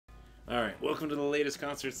Alright, welcome to the latest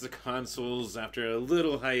Concerts of the Consoles. After a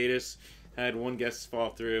little hiatus, had one guest fall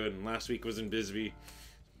through, and last week was in Bisbee.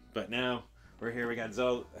 But now, we're here, we got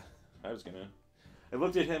Zelda. I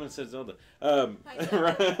looked at him and said Zelda. Hi,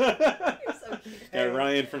 Zelda. You're so cute.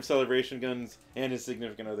 Ryan from Celebration Guns, and his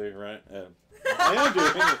significant other, Ryan. I am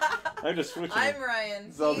doing it. I'm just switching. I'm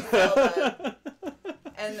Ryan. Zelda. He's Zelda.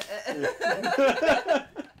 And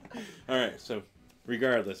Alright, so,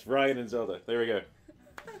 regardless, Ryan and Zelda. There we go.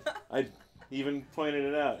 I even pointed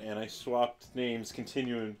it out, and I swapped names, I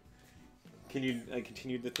continued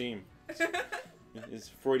the theme. Is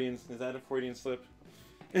that a Freudian slip?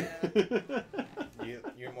 yeah.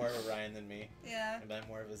 You're more of a Ryan than me. Yeah. And I'm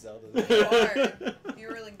more of a Zelda You than you. are. You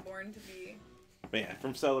were like born to be. But yeah,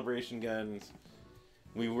 from Celebration Guns.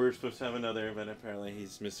 We were supposed to have another, but apparently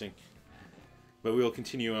he's missing. But we'll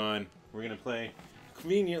continue on. We're going to play,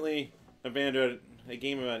 conveniently, a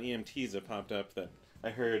game about EMTs that popped up that I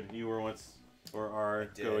heard you were once, or are,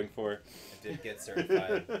 going for. I did get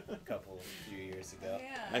certified a few years ago.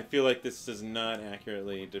 Yeah. I feel like this does not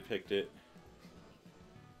accurately depict it.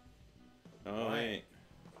 Oh, Why?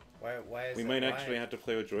 wait. Why is We it? might Why? actually have to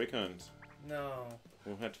play with Joy-Cons. No.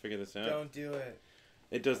 We'll have to figure this out. Don't do it.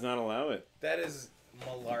 It does not allow it. That is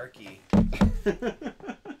malarkey. I'm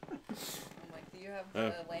like, do you have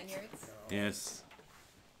lanyards? No. Yes.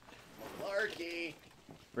 Malarkey.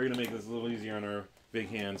 We're going to make this a little easier on our big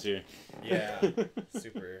hands here. Yeah.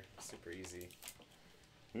 super easy.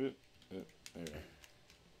 There we go.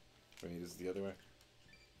 Wait, this is the other way?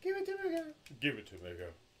 Give it to me, girl. Give it to me, girl.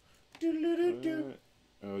 Do.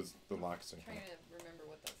 Oh, it's the lock sync. I'm trying to remember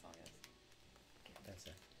what that song is. That's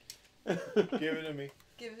it. Give it to me.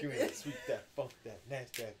 Give Give me that sweet, that funk, that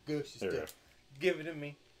nasty, that gushy There we stuff. Give it to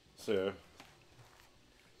me. So,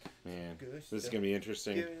 man, Good this is stuff. going to be Give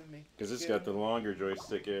interesting. it to me. Because it's Give got it the to me. longer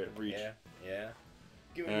joystick reach. Yeah.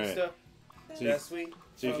 Give me All the right. stuff. So That's sweet.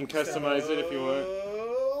 so you can Funk customize it if you want.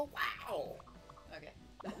 Oh, wow. Okay.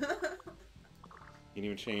 You can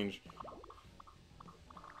even change.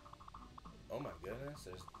 Oh my goodness,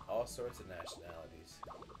 there's all sorts of nationalities.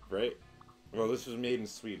 Right? Well, this was made in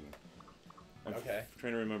Sweden. I'm Okay.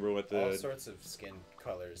 trying to remember what All the... sorts of skin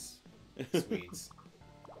colors. Swedes.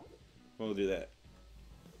 We'll do that.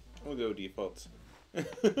 We'll go defaults. I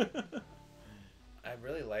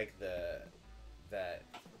really like that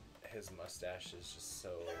his mustache is just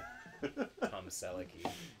so Tom Selleck-y.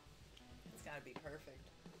 It's gotta be perfect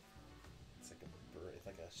It's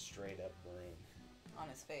like a straight up broom. on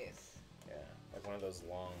his face. Yeah, like one of those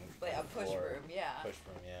long. Like a push floor- broom, yeah. Push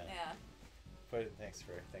broom, yeah. Yeah.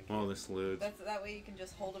 Thank you. All this loads. That way you can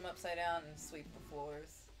just hold him upside down and sweep the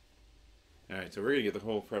floors. Alright, so we're going to get the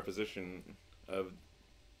whole preposition of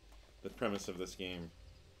the premise of this game.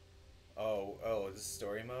 Oh, is this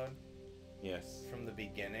story mode Yes. from the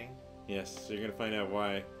beginning? Yes, so you're going to find out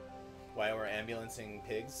why. Why we're ambulancing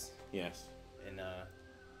pigs Yes. in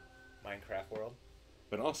Minecraft world?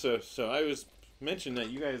 But also, so I was mentioned that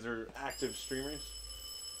you guys are active streamers.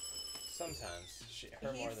 Sometimes.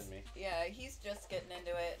 Her more than me. Yeah, he's just getting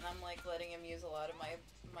into it, and I'm like letting him use a lot of my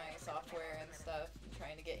software and stuff, and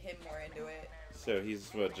trying to get him more into it. So he's,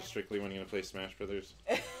 what, just strictly wanting to play Smash Brothers?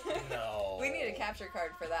 No. We need a capture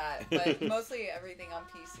card for that, but mostly everything on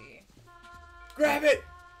PC. Grab it!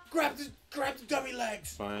 Grab the dummy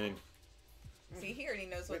legs! Fine. See, he already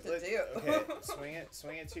knows what Wait, to do. Okay,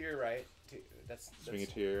 swing it to your right. Swing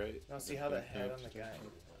it to your right. No, see how the head on the guy.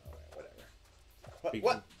 Alright, whatever. We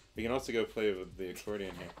What? Can, we can also go play with the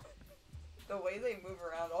accordion here. The way they move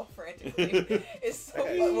around all frantically is so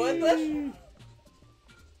Okay. fun. What the?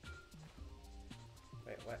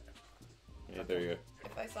 Wait, what? Yeah, there you go.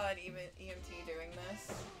 If I saw an EMT doing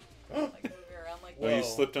this, like moving around like Well, you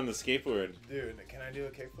Whoa. slipped on the skateboard. Dude, can I do a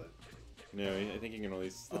kickflip? No, I think you can only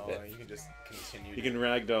slip Oh, it. you can just continue. You can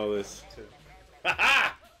ragdoll this. to.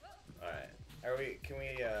 Alright.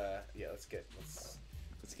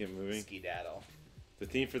 Let's get moving. skedaddle. The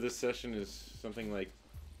theme for this session is something like,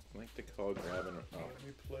 I like to call grab and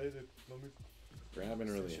grab and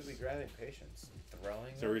release. Should be grabbing patients and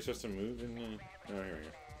throwing. So are we supposed to move in the... Oh, here we go.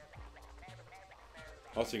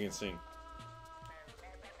 Also, you can sing.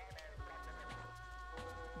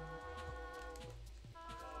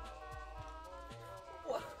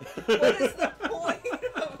 what is the point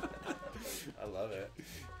of I love it.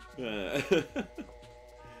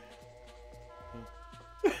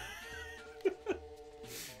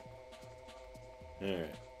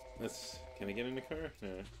 Alright. Can I get in the car? No.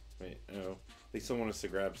 Wait, oh. They still want us to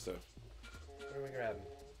grab stuff. What are we grabbing?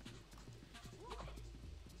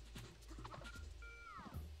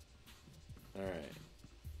 Alright.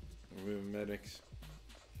 We're moving medics.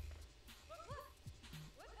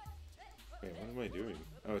 Wait, what am I doing?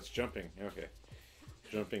 Oh, it's jumping. Okay.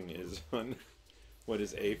 Jumping is on what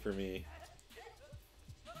is A for me.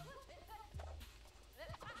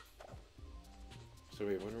 So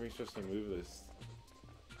wait, when are we supposed to move this?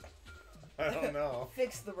 I don't know.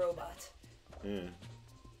 Fix the robot. Yeah.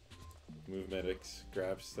 Move medics,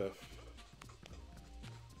 grab stuff.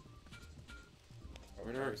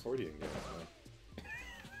 Where'd our accordion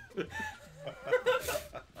go?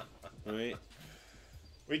 Wait.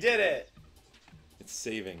 We did it! It's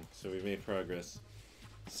saving, so we made progress.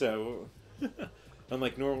 So,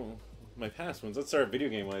 unlike normal, my past ones, let's start video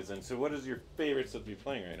game wise then. So, what is your favorite stuff to be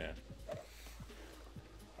playing right now?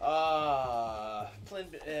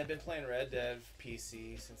 Been playing Red Dead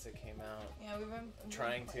PC since it came out. Yeah, we've been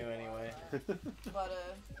Trying to anyway. a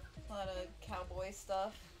lot of cowboy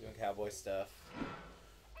stuff. Doing cowboy stuff.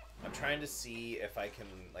 I'm trying to see if I can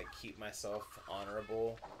like keep myself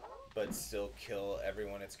honorable, but still kill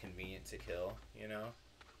everyone it's convenient to kill. You know.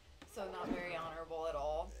 So not very honorable at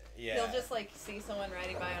all. Yeah. He'll just like see someone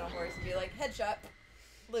riding by on a horse and be like, headshot,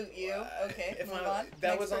 loot you. Okay, if move I, on. That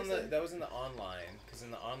Next was on person. that was in the online, because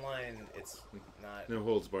in the online it's not. No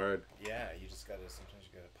holds barred. Yeah, you just gotta sometimes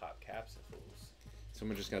you gotta pop caps and fools.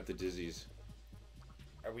 Someone just got the dizzies.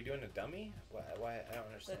 Are we doing a dummy? Why I don't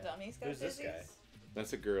The understand. dummies got Who's this dizzies? guy?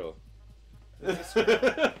 That's a girl. Who's this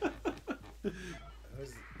girl?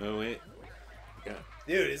 Who's... Oh wait. Yeah.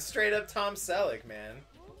 Dude, it's straight up Tom Selleck, man.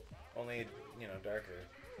 Only, you know, darker.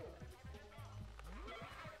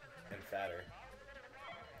 And fatter.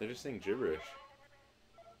 They're just saying gibberish.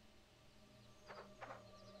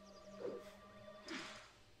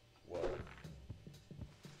 Whoa.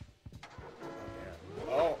 Oh,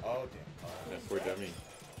 damn. Oh, damn. Oh, That poor dummy.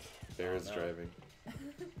 Bear is no. driving.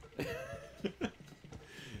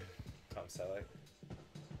 Tom Selleck.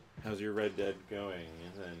 How's your Red Dead going?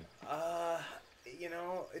 And then You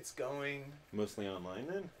know, it's going. mostly online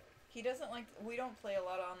then? He doesn't like. We don't play a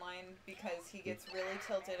lot online because he gets really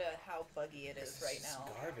tilted at how buggy it is right now.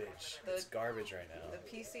 It's garbage. The- It's garbage right now. The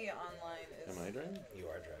PC online is Am I driving? You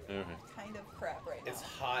are driving. Okay. kind of crap right now. It's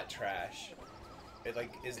hot trash. It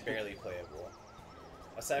like is barely playable.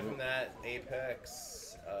 Aside from that,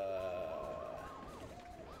 Apex.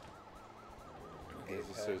 This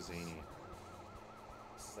is so zany.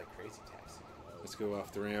 This is like Crazy Taxi. Let's go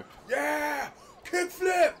off the ramp. Yeah!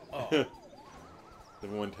 Kickflip! Oh. The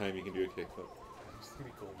one time you can do a kickflip. It's gonna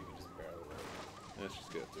be cool if you can just barrel away. Let's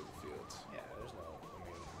just go through the fields. Yeah, there's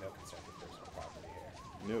no concern for personal property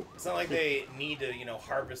here. Nope. It's not like they need to,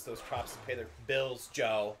 harvest those crops to pay their bills,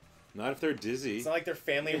 Joe. Not if they're dizzy. It's not like their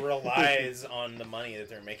family relies on the money that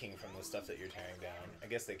they're making from the stuff that you're tearing down. I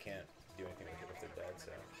guess they can't do anything with it if they're dead,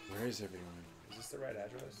 so. Where is everyone? Is this the right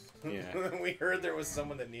address? Yeah. We heard there was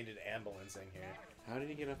someone that needed ambulancing here. How did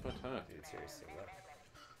he get up on top? Dude, seriously, what?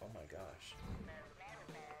 Oh my gosh.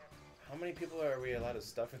 How many people are we allowed to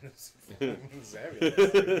stuff in this ambulance?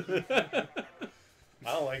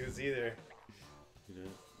 I don't like this either. You know,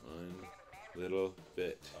 one little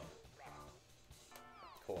bit. Oh.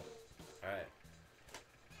 Cool. Alright.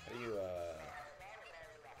 How do you,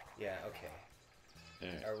 yeah, okay.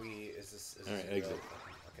 Alright. Are we, is this Alright, a exit.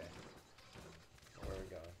 Okay. Where are we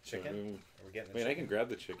going? So, Chicken? Are we getting the wait, chicken? I can grab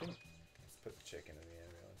the chicken? Let's put the chicken in the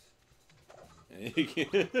ambulance. You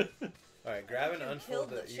can- Alright, grab and You unfold killed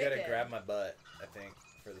the it. You gotta chicken. grab my butt, I think,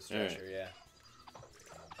 for the stretcher, yeah.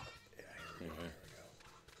 Yeah, here we go, Alright. here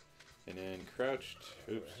we go. And then crouched.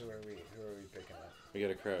 Oops. Who are we picking up? We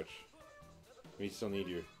gotta crouch. We still need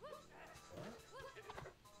you. What?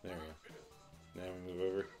 There we go. Now we move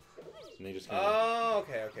over. And they just kind of... Oh,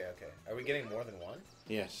 okay. Are we getting more than one?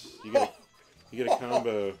 Yes. You get a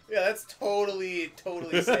combo. Yeah, that's totally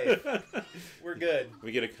safe. We're good.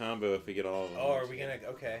 We get a combo if we get all of them. Oh, are we gonna?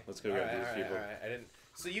 Okay. Let's go grab these people. Alright. I didn't.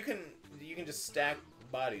 So you can just stack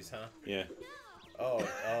bodies, huh? Yeah. Oh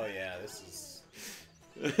yeah. This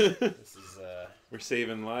is We're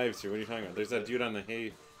saving lives here. What are you talking about? There's that dude on the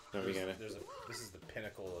hay. No, we gotta... This is the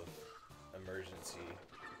pinnacle of emergency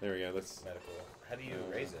There we go. Let's... medical. How do you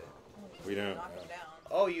raise it? We don't. Knock him down.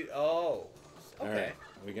 Oh, okay. Alright.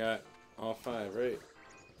 We got all 5, right?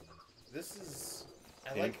 This is.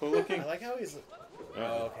 Painful looking? I like how he's. Oh,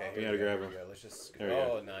 Okay. we here gotta grab here him. we go. Let's just. There we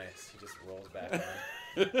go. Oh, nice. He just rolls back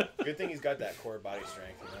on. Good thing he's got that core body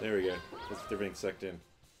strength. There we go. They're being sucked in.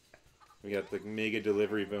 We got the mega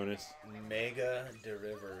delivery bonus. Mega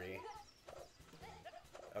delivery.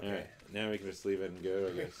 Okay. Alright. Now we can just leave it and go,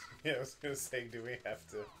 I guess. Yeah, I was gonna say, do we have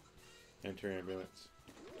to? Enter ambulance.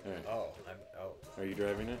 Alright. Oh. Are you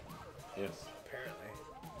driving it? Yes. Apparently.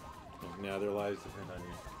 Now their lives depend on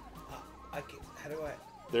you. How do I?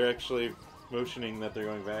 They're actually motioning that they're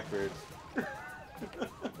going backwards.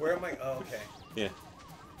 Where am I? Oh, okay. Yeah.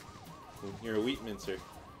 You're a wheat mincer.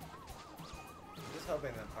 I'm just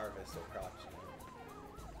helping them harvest their crops.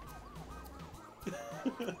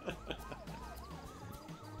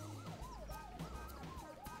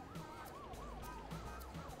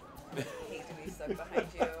 I hate to be stuck behind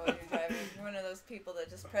you when you're driving. You're one of those people that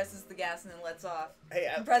just presses the gas and then lets off. Hey,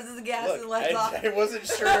 Presses the gas and lets off. I wasn't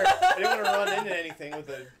sure. I didn't want to run into anything with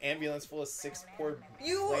an ambulance full of 6 poor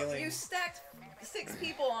flailing... You stacked 6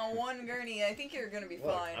 people on one gurney. I think you're gonna be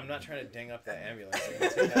fine. I'm not trying to ding up that ambulance.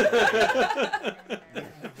 That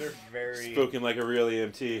they're very... Spoken like a real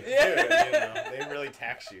EMT. Dude, you know, they really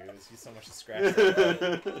tax you. There's so much to scratch. Oh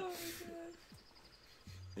my god.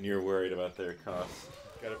 And you're worried about their costs.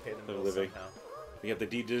 Gotta pay them of bills living. somehow. We got the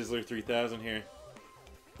D-Dizzler 3000 here.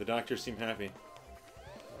 The doctors seem happy.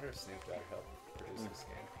 I wonder if Snoop Dogg helped produce this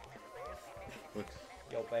game. Look,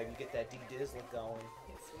 Yo, baby, get that D-Dizzler going.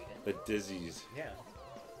 It's Sweden. the Dizzies. Yeah.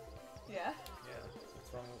 Yeah. Yeah.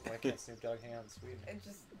 What's wrong with... Why can't Snoop Dogg hang out in Sweden? It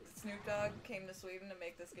just Snoop Dogg came to Sweden to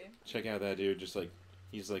make this game. Check out that dude, just like,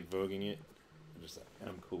 he's like voguing it. I'm just like,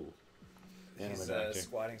 I'm cool. Yeah, He's I'm a doctor.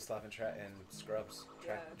 squatting, slopping, and scrubs.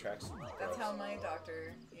 Tracks. That's how my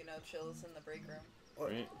doctor, chills in the break room.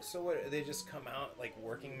 What, Right. So what? They just come out like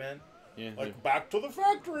working men? Yeah. Like back to the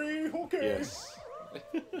factory. Okay. Yes.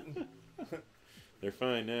 They're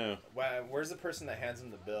fine now. Wow, where's the person that hands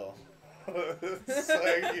him the bill? It's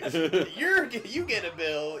like you get a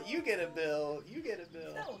bill. You get a bill. You get a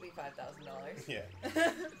bill. That will be $5,000. Yeah.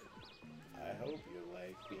 I hope you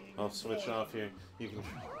like being. I'll switch off here. You can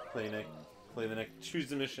play the next. Choose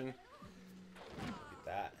the mission. Look at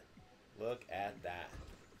that. Look at that.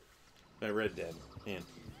 That Red Dead. Man,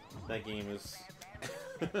 that game is.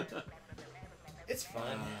 It's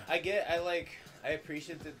fun. I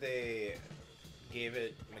appreciate that they gave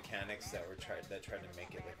it mechanics that tried to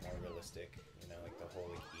make it like more realistic. Like the whole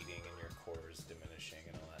like eating and your cores diminishing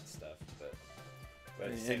and all that stuff. But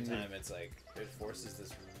at the same time, it's like it forces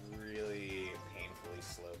this really painfully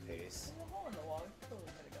slow pace. There's a hole in the wall.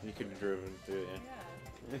 You could have driven through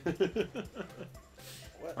it, Yeah.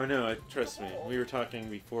 What? Or no, trust me. We were talking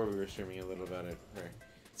before we were streaming a little about it.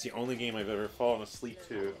 It's the only game I've ever fallen asleep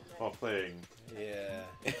to while playing. Yeah.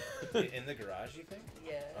 In the garage, you think?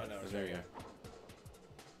 Yeah. Oh no. There you go.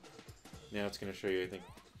 Now it's gonna show you, I think.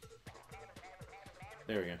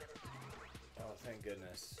 There we go. Oh, thank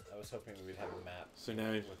goodness. I was hoping we'd have a map So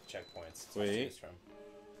now, with checkpoints to Wait. choose from.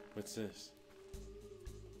 what's this?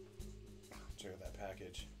 Check out that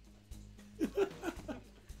package.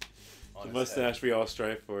 The mustache we all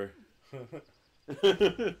strive for.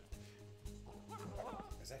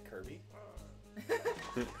 Is that Kirby?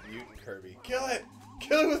 Mutant Kirby. Kill it!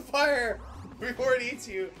 Kill it with fire! Before it eats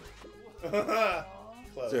you! Close.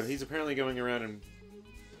 So he's apparently going around and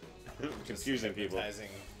confusing people.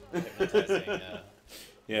 Hypnotizing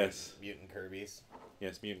Yes. mutant Kirby's.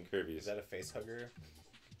 Yes, mutant Is Kirby's. that a face hugger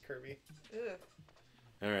Kirby? Ugh.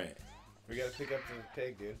 Alright. We gotta pick up the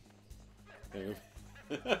pig, dude. Where's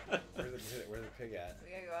the pig at?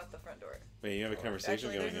 We gotta go out the front door. Wait, you have a conversation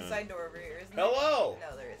Actually, going there's a on. side door over here, isn't Hello! there?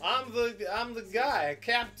 No, there isn't. I'm the guy,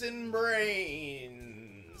 Captain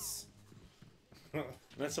Brains.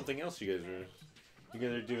 That's something else you guys are. You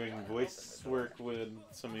guys are doing voice work with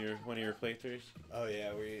one of your playthroughs. Oh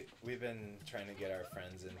yeah, we've been trying to get our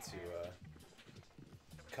friends into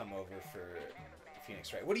come over for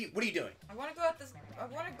Phoenix Wright. What are you doing? I want to go out this. I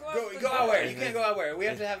want to go out. Go out where? You I can't go out where? We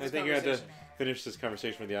have to have I this think you have conversation. to finish this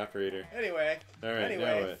conversation with the operator. Anyway. All right. Now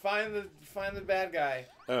Anyway, what? find the bad guy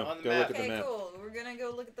Oh, on the go map. look at the Okay, map. cool. We're gonna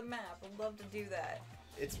go look at the map. I'd love to do that.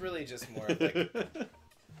 It's really just more of like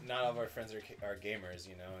not all of our friends are gamers,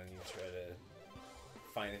 and you try to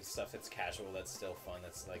find stuff that's casual, that's still fun,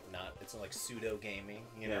 that's like not, it's like pseudo gaming,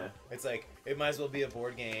 you know. Yeah. It's like it might as well be a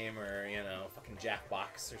board game or fucking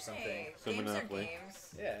Jackbox or something. Hey, So games Monopoly. are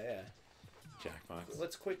games. Yeah. Jackbox.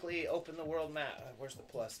 Let's quickly open the world map. Where's the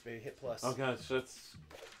plus, baby? Hit plus. Oh gosh, that's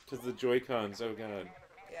just the Joy-Cons. Oh god.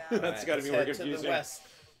 Yeah. That's Alright, gotta be let's more head to confusing. the west.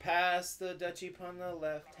 Past the Dutchie on the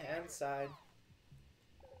left-hand side.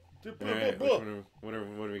 Alright, what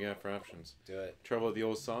do we got for options? Do it. Trouble at the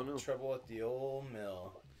old sawmill? Trouble at the old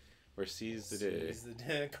mill. Or seize the day? Seize the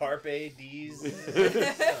day. Carpe D's. This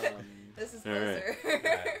is All right. closer.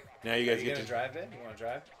 Alright. Now you Are guys you get gonna to drive it? You wanna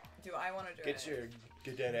drive? Do I want to drive?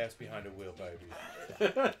 Get that ass behind the wheel,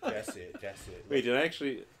 baby. That's it. Wait, did I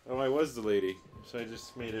actually? Oh, I was the lady, so I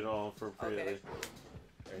just made it all for Okay. pretty.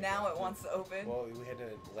 Now it wants to open. Well,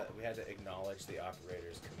 we had to acknowledge the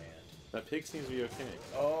operator's command. That pig seems to be okay.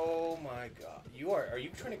 Oh my god. Are you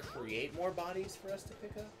trying to create more bodies for us to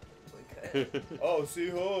pick up? We could. Oh, see,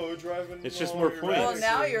 driving. It's just all more your points. Well, racing.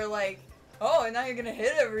 now you're like, Oh, and now you're gonna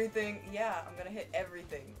hit everything. Yeah, I'm gonna hit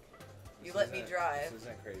everything. You let me drive. This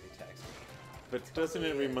isn't Crazy Taxi. But doesn't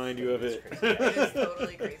it remind you of it? It is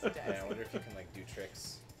totally Crazy Taxi. Yeah, I wonder if you can like do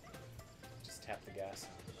tricks. Just tap the gas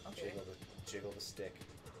and Okay. jiggle the stick.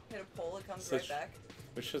 Hit a pole, it comes Such- right back.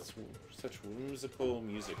 Which is such whimsical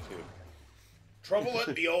music too. Trouble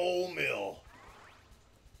at the old mill.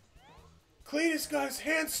 Cletus got his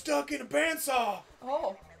hand stuck in a bandsaw.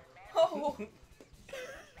 Oh. Oh.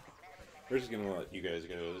 We're just gonna let you guys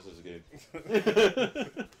go. This is good.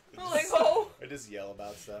 I'm like, oh. I just yell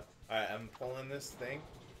about stuff. Alright, I'm pulling this thing.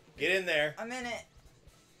 Get in there. I'm in it.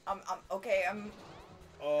 I'm okay,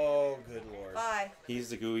 Oh, good lord. bye. He's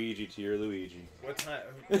the Luigi to your Luigi. What time?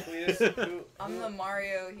 Cletus? Who? I'm the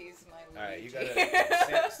Mario, he's my Luigi. Alright, you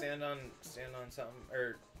gotta stand on something.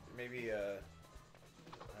 Or maybe, I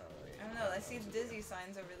don't know, I see the dizzy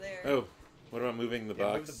signs over there. Oh, what about moving the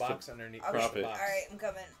box? Move the box underneath. Okay. prop the it. box. Alright, I'm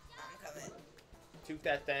coming. Toot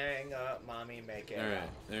that thing up, mommy, make it. All right,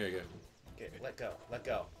 there you go. Okay, let go.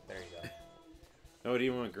 There you go. Oh, do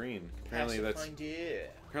you want green? Apparently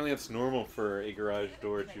Pacifier. that's normal for a garage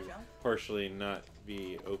door Can I to jump? partially not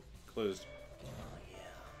be closed. Oh yeah.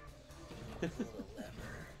 Pull the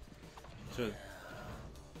lever. So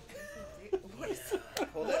What is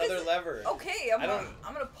Pull the What is other it? lever. Okay, I don't-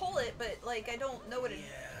 I'm gonna pull it, but like I don't know what it.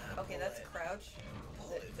 Yeah, Okay, pull that's it. crouch.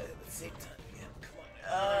 Pull it at the same time again. Come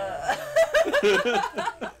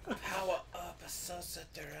on. Power up,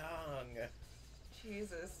 Sosaterang.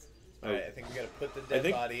 Jesus. Alright, I think we gotta put the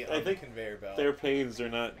dead body on the conveyor belt. their pains are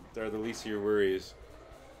the least of your worries.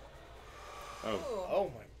 Oh, Ooh.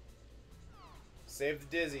 Oh my. Save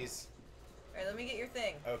the dizzies. Alright, let me get your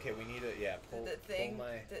thing. Okay, we need to, pull, The thing. pull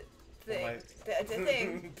my... The thing. my- The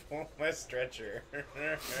thing. pull my stretcher.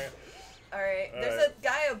 Alright, there's Alright. a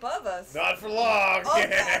guy above us. Not for long! Oh, God.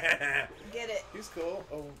 Get it. He's cool.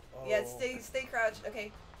 Oh. Yeah, stay crouched.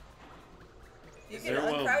 Okay. You Is can there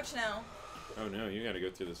one- uncrouch now. oh no, you got to go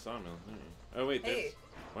through the sawmill. Oh wait, Hey, there's,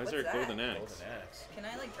 why is what's there a that? golden axe? Golden axe. Can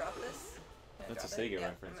I like drop this? Can I That's a drop it? Sega Yeah,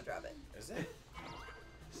 reference. I'm gonna drop it. Is it?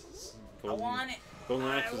 Golden, I want it. Golden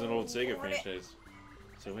Axe I is an old Sega want it. franchise.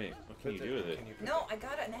 So wait, what can you Put do the- with it? can you put No, I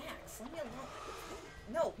got an axe. Leave me alone.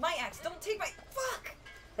 No, my axe. Don't take my. Fuck.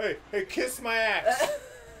 Hey, kiss my axe!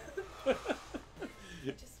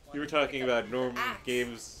 You were talking about normal axe.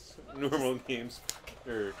 games,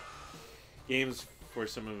 or games for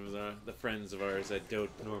some of the friends of ours that don't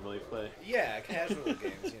normally play. Yeah, casual games,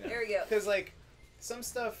 you know. There we go. Because, like, some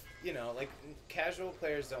stuff, you know, like, casual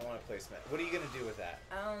players don't want to play Smash. What are you going to do with that?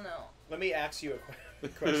 I don't know. Let me ask you a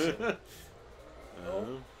question. Oh.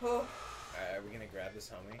 Are we going to grab this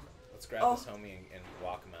homie? Let's grab Oh. this homie and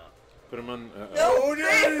walk him out. Put him on. No,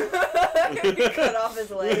 no. He cut off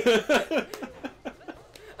his leg.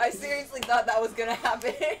 I seriously thought that was gonna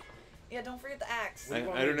happen. Yeah, don't forget the axe. What do you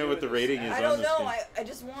want I me don't to know do what the with this rating axe? is I on don't this know. game. I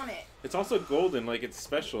just want it. It's also golden, like it's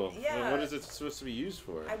special. Yeah. What is it supposed to be used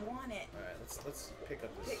for? I want it. Alright, let's pick up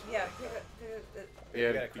this. Yeah, pick up.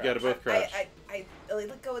 Yeah, We you gotta both crouch. I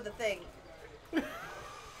let go of the thing.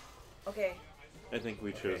 Okay, I think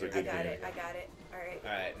we chose a I good got game. it. I got it. All right.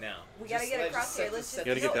 Alright, now. We gotta get across here. Let's just.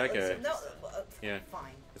 Gotta get that guy. No. Yeah.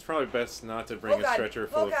 Fine. It's probably best not to bring Oh, a God. stretcher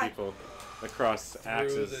full Oh, of God. people across Through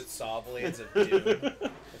axes. the saw blades of doom.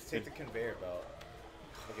 Let's take the conveyor belt.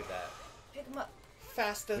 Look at that. Pick him up.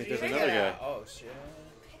 Faster. Wait, there's than another that. guy. Oh shit.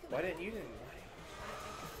 Pick him Why up. didn't you?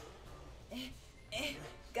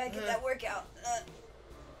 Gotta get that workout.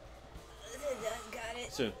 Got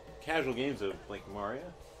it. So, casual games of like Mario?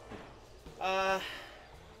 I don't know.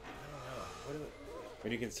 What do What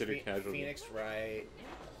do you consider casual? Phoenix Wright.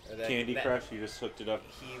 Or that, Candy that Crush? You just hooked it up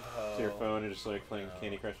Heave ho. to your phone and just like playing No.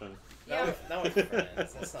 Candy Crush on. Yeah. Not with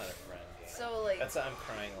friends. That's not a friend game. So like. That's I'm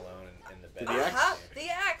crying alone in the bed. The axe- Aha! The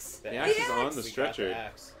axe. The axe is on the We got stretcher. the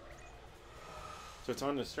axe. So it's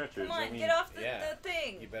on the stretcher. Come Does that on, mean, get off the, Yeah. the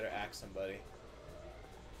thing. You better axe somebody.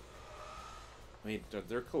 Wait, are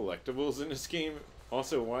there collectibles in this game?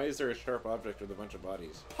 Also, why is there a sharp object with a bunch of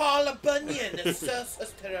bodies? Paula Bunyan. Look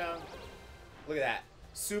at that.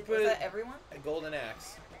 Super Was that everyone? golden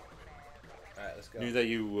axe. All right, let's go. Knew that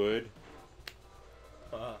you would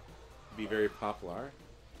Uh-huh. be very popular.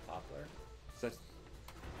 Poplar. Is that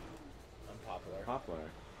Unpopular. popular?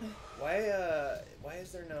 Why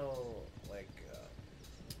is there no like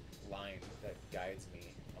line that guides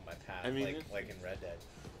me on my path? I mean, like in Red Dead.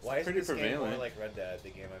 Why is pretty this game more prevalent. like Red Dead, the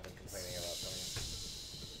game I've been complaining about playing?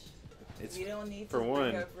 It's You don't need to for bring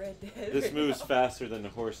one, up Red Dead this right moves now. faster than the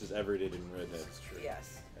horses ever did in Red Dead. This is true.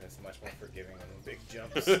 Yes. And it's much more forgiving than the big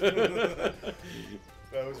jumps.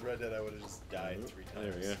 If I was Red Dead, I would have just died 3 times.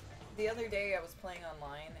 There we go. the other day I was playing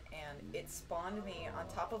online and it spawned me on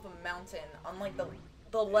top of a mountain on like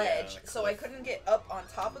the ledge, so I couldn't get up on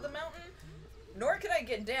top of the mountain, nor could I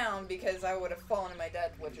get down because I would have fallen to my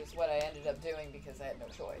death, which is what I ended up doing because I had no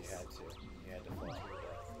choice. You had to fall to your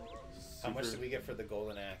death. How much did we get for the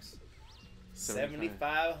golden axe?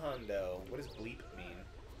 75 hundo. What does bleep mean?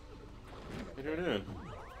 I don't know.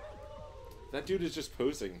 That dude is just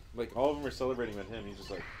posing. Like, all of them are celebrating with him. He's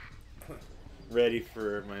just like, ready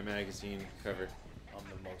for my magazine cover. I'm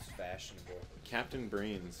the most fashionable. Captain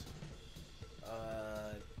Brains.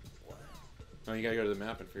 What? Oh, you gotta go to the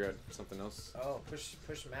map and figure out something else. Oh, push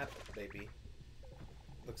map, baby.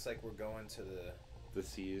 Looks like we're going to The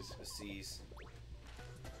seas. the seas.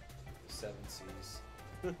 The 7 seas.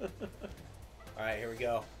 Alright, here we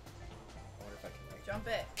go. I wonder if I can make Jump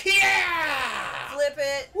it. Yeah! Flip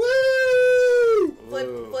it.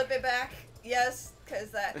 Woo! Flip it back. Yes, because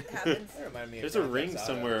that happens. That reminded me of There's a Grand ring Theft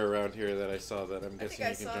Auto. somewhere around here that I saw that I'm I guessing think I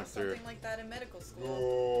you can saw jump through. something like that in medical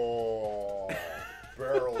school. Oh,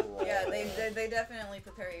 barrel roll. Yeah, they definitely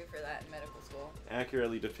prepare you for that in medical school.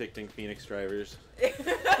 Accurately depicting Phoenix drivers.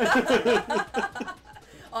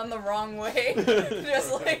 On the wrong way.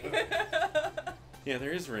 Just like... Yeah,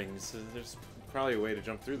 there is rings. So there's probably a way to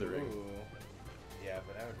jump through the ring. Ooh. Yeah,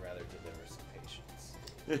 but I would rather deliver some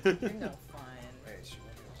patience. You're no fun. Wait, should we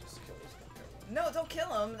just kill this guy? No, don't kill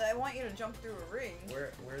him. I want you to jump through a ring.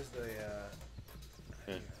 Where's the,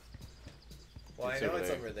 Yeah. Well, It's I know over it's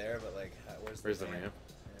there. over there, but, like, Where's the ramp?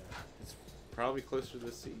 Yeah. It's probably closer to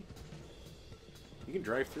the sea. You can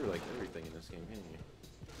drive through like everything in this game, can't you?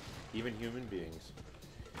 Even human beings.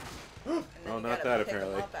 And then Oh, you not gotta that, pick 'em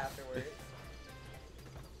apparently. up afterwards.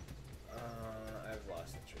 I've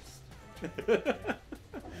lost interest.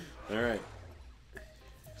 Alright.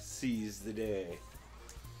 Seize the day.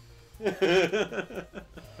 Is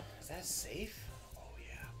that safe? Oh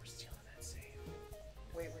yeah, we're stealing that safe.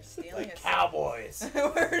 Wait, we're stealing Like a cowboys.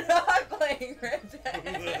 We're not playing Red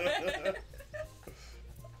Dead.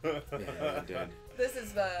 Yeah, Red Dead. This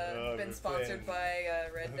has we're been sponsored by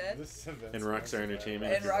Red Dead And Rockstar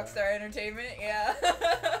Entertainment. and Rockstar Entertainment. Yeah.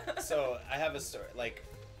 So I have a story. Like,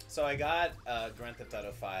 so I got Grand Theft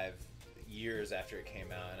Auto 5 years after it came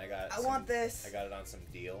out, and I want this. I got it on some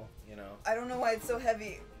deal, you know. I don't know why it's so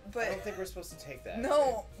heavy, I but don't think we're supposed to take that.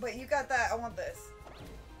 no. But you got that. I want this.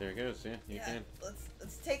 There it goes, yeah, you can.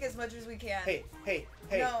 Let's take as much as we can. Hey,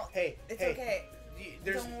 No, hey, it's hey. okay.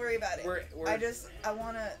 There's, Don't worry about it. I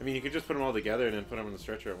wanna. I mean, you could just put them all together and then put them on the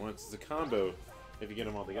stretcher at once. It's a combo if you get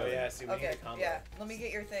them all Oh together. yeah, see, we need Okay. a combo. Yeah. Let me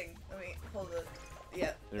get your thing. Let me pull the.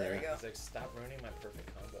 Yeah. There we go. It's like, stop ruining my perfect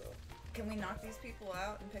combo. Can we knock these people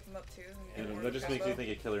out and pick them up too? And that just makes you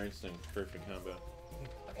think of Killer Instinct. Perfect combo.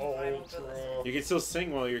 Okay, fine, we'll do this. You can still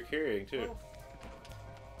sing while you're carrying, too.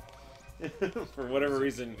 For whatever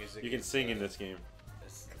reason, music you can is, sing in this game.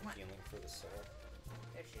 This Come on. healing for the soul.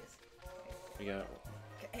 There she is. We got...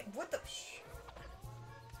 Okay, hey, what the?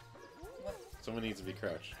 What? Someone needs to be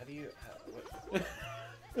crouched. How do you?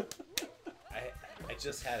 What? I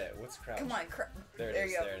just had it. What's crouch? Come on, There it there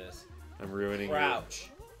is. you go. There it is. I'm ruining Crouch.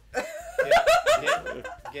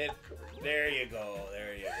 Get. There you go.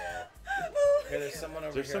 There you go. Here, there's someone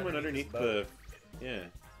over There's here. someone underneath the... Yeah.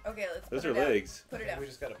 Okay, let's. Those put are her down. legs. Put her I think down. we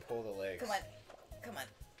just gotta pull the legs. Come on. Come on.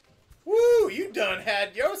 Woo! You done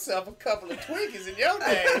had yourself a couple of Twinkies in your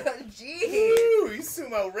day. Jeez. Woo! You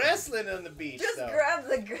sumo wrestling on the beach. Just though. grab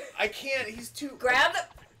the. I can't. He's too. Grab the.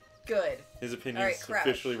 Good. His opinions Alright, crouch.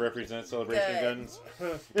 officially represent Celebration Good. Guns.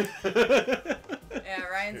 Yeah,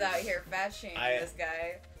 Ryan's out here fat shaming this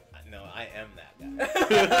guy. No, I am that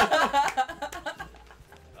guy.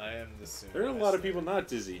 I am the sumo. There are a lot of people not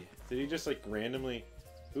dizzy. Did he just like randomly...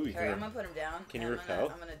 Ooh, you Alright, I'm can... gonna put him down. Can you and repel?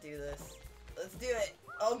 I'm gonna do this. Let's do it.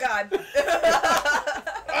 Oh God.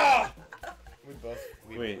 Ah! We're both.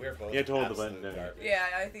 you have to hold the button absolute down. garbage. Yeah,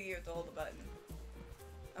 I think you have to hold the button.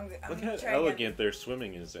 I'm Look gonna how try elegant their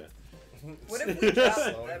swimming is. What if we dropped Slow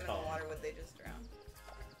them and in the calm. water? Would they just drown?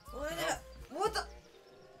 What the?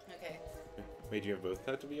 Okay. Wait, do you have both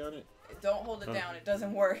have to be on it? Don't hold it Oh. down. It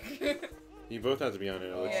doesn't work. You both have to be on it,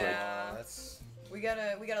 it looks Yeah. That's. we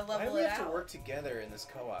gotta Why level do we it have out. to work together in this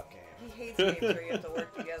co-op game? He hates games where you have to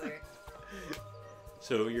work together. like.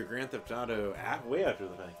 So your Grand Theft Auto way after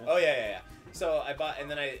the fact. Huh? Oh yeah. So I bought, and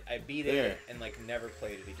then I beat There. it and like never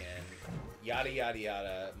played it again. Yada yada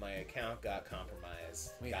yada. My account got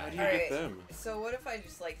compromised. Wait, Got how do you Alright. get them? So what if I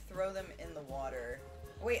just like throw them in the water?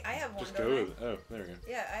 Wait, I have one. Just don't go I? with... Oh, there we go.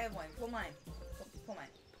 Yeah, I have one. Pull mine. Pull mine.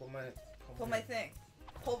 Pull my Pull my thing.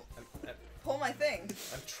 I'm Pull my thing.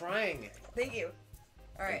 trying. Thank you.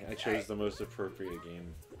 All right. I chose the most appropriate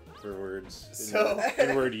game for words. So-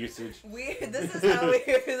 word usage. This is how we.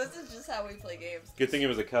 This is just how we play games. Good thing it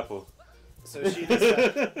was a couple. So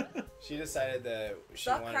she decided that she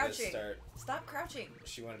Stop wanted crouching. to start. Stop crouching.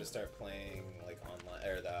 She wanted to start playing like online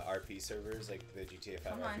or the RP servers, like the GTA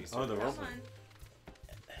 5 Come on. RP servers. Oh, the Come role play. on.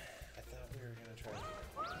 I thought we were gonna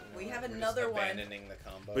try. We have we're just another one. abandoning the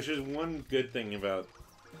combo. Which is one good thing about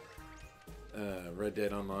Red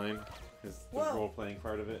Dead Online, is the Whoa. role-playing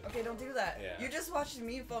part of it. Okay, don't do that. Yeah. You just watched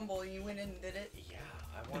me fumble and you went in and did it. Yeah,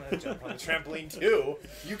 I want to jump on the trampoline too.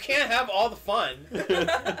 You can't have all the fun.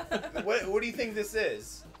 What do you think this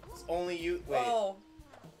is? It's only you. Wait. Oh.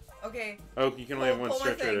 Okay. Oh, you can only have one Pull my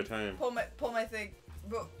stretcher at a thing. time. Pull my thing.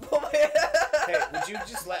 Pull my. Hey, would you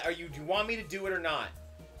just let? Do you want me to do it or not?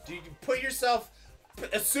 Do you put yourself?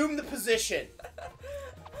 Assume the position.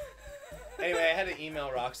 Anyway, I had to email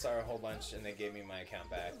Rockstar a whole bunch, and they gave me my account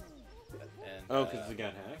back. And, Oh, because it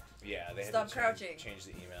got hacked? yeah, they had Stop to crouching. change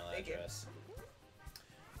the email Thank you. address.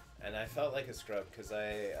 And I felt like a scrub because I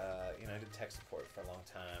did tech support for a long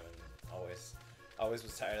time, and always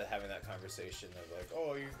was tired of having that conversation of like,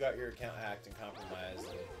 oh, you got your account hacked and compromised,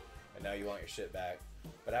 and now you want your shit back.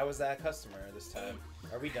 But I was that customer this time.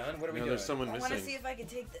 Are we done? What are we No, doing? there's someone I want to see missing. if I can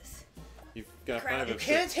take this. You've got Crap. 5 You of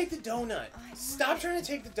can't 6. take the donut. I Stop trying to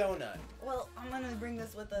take the donut. Well, I'm gonna bring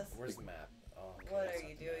this with us. Where's the map? Oh, okay, What that's are you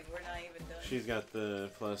not doing? We're not even done. She's got the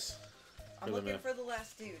plus. I'm for the looking map. for the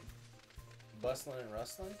last dude. Bustling and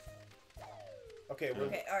rustling. Okay, we're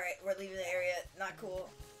Okay, alright, we're leaving the area. Not cool.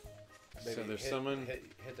 So baby, there's hit, someone-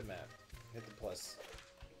 hit the map. Hit the plus.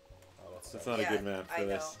 Oh, that's That's so. not a Yeah, good map for I know.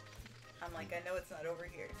 this. I'm like, I know it's not over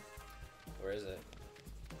here. Where is it?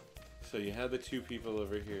 So you had the 2 people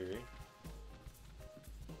over here.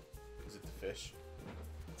 Is it the fish?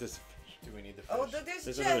 This, Do we need the fish? Oh, look, there's a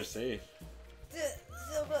there's another chest. safe.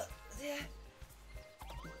 Silva. Yeah.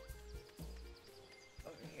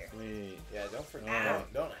 Over here. Wait. Yeah, don't forget. Oh.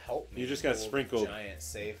 Don't help me. You just got hold sprinkled. Giant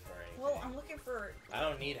safe or anything. Well, I'm looking for. I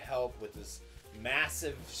don't need help with this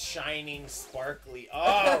massive, shining, sparkly.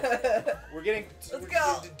 Oh, we're getting Let's we're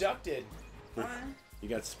go. deducted. You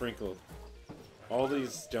got sprinkled. All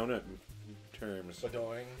these donut terms.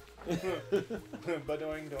 Badoing.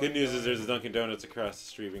 Badoing. Good news is there's a Dunkin' Donuts across the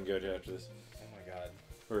street we can go to after this. Oh my god.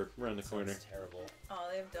 Or around the corner. Sounds terrible. Oh,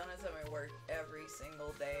 they have donuts at my work every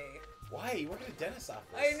single day. Why? You work at a dentist's office.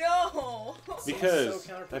 I know. Because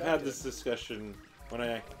so I've had counterproductive. this discussion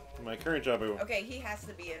when my current job. Okay, he has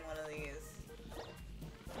to be in one of these.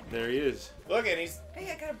 There he is. Look, and he's.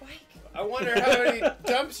 Hey, I got a bike. I wonder how many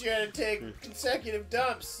dumps you had to take, consecutive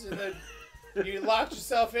dumps, and then you locked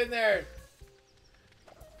yourself in there.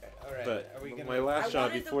 All right. But are we gonna? my last I job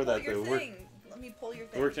wanted before to pull that your though, thing. Let me pull your I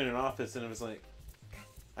thing. worked in an office and it was like,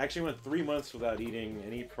 I actually went 3 months without eating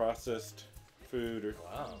any processed food or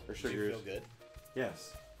Wow. or Did you sugars. feel good?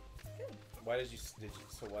 Yes. Why did you?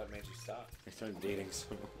 So what made you stop? I started dating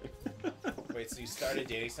someone. Wait, so you started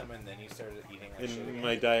dating someone, and then you started eating like shit And again?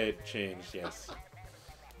 my diet changed. Yes.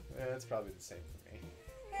 Yeah, that's probably the same for me.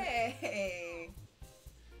 Hey.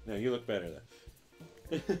 No, you look better then.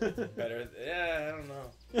 Better? Yeah, I don't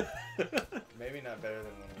know. Maybe not better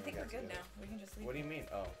than when I we think we're got good together. now. We can just leave. What do you mean?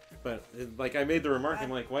 Oh, But like I made the remark, I'm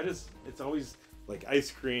like, why does it's always like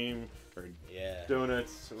ice cream or yeah.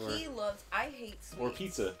 donuts He loves. I hate sweets. or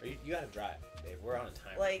pizza? You gotta drive, Dave. We're on a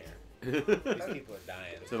timer Like- here. To These people are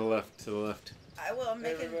dying. the left, to the left. I will. I'm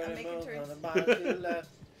making move turns. on the bike to the left.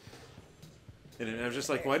 And then I'm just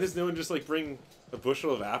like, why does no one just like bring a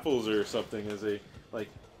bushel of apples or something as a like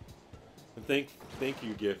a thank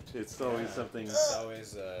you gift? It's always Yeah. something. It's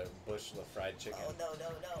always a bushel of fried chicken. Oh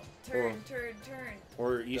no. Turn.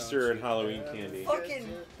 Or Easter Don't and you Halloween ever candy. Fuck. get Fucking-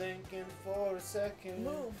 to thinking for a second.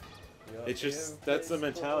 Move. Your It's just that's the irreplaceable.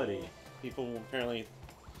 mentality. People apparently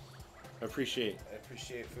appreciate. I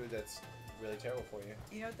appreciate food that's really terrible for you.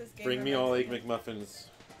 You know what this game Bring me all egg reminds McMuffins.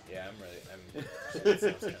 Yeah, I'm that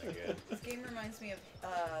sounds kind of good. This game reminds me of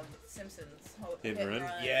Simpsons. Hit and Run?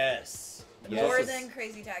 Yes. More Yes. than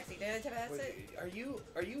Crazy Taxi. Did I pass it? Wait, are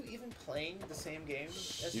you even playing the same game?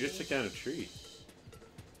 As You just me? took down a tree.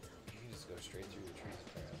 You can just go straight through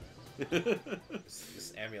the trees. Apparently.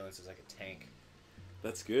 This ambulance is like a tank.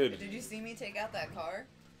 That's good. Did you see me take out that car?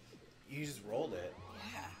 You just rolled it.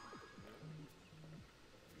 Yeah.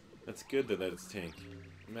 That's good that it's tank.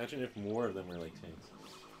 Imagine if more of them were like tanks.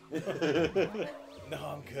 No,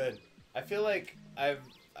 I'm good. I feel like I've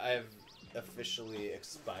officially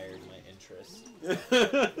expired my interest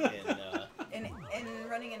In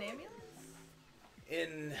running an ambulance?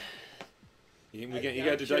 in. You I'm got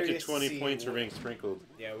deducted curious to 20 see points for what- being sprinkled.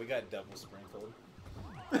 Yeah, we got double sprinkled.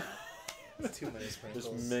 Too many sprinkles.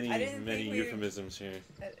 There's many I didn't many think we- euphemisms here.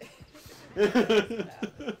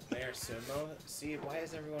 Mayor Sumo? See, why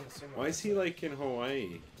is everyone a sumo? Why is he like in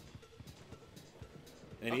Hawaii?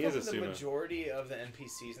 And he is a The sumo. majority of the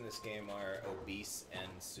NPCs in this game are obese and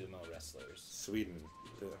sumo wrestlers. Sweden,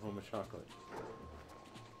 the home of chocolate.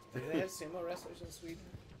 Do they have sumo wrestlers in Sweden?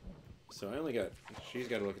 So I only got. She's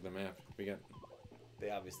got to look at the map. We got. They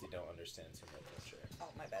obviously don't understand sumo culture. Oh,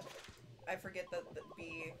 my bad. I forget that the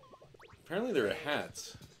B. Apparently there are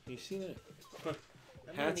hats. You seen it?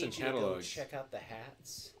 Hats and catalogs. Check out the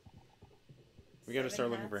hats. We got to 7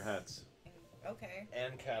 start looking for hats. hats. Okay.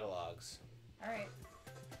 And catalogs. Alright.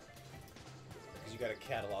 Because you got to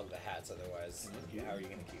catalog the hats, otherwise, how are you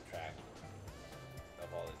going to keep track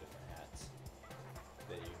of all the different hats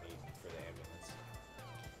that you need for the ambulance?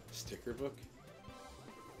 Sticker book?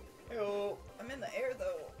 Hey-oh. I'm in the air,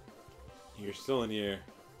 though. You're still in the air.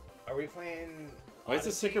 Are we playing? Why is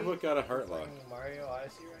the sticker book got a heart We're lock? playing Mario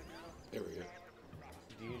Odyssey right now? There we go.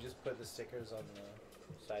 Do you just put the stickers on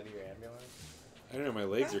the side of your ambulance? I don't know, my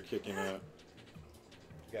legs are kicking out.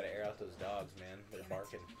 You gotta air out those dogs, man. They're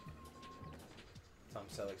barking. Tom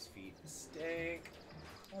Selleck's feet stink.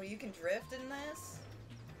 Oh, you can drift in this?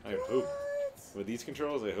 I hope. What? With these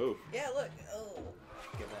controls, I hope. Yeah, look. Oh.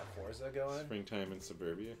 Getting that Forza going. Springtime in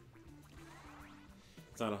suburbia.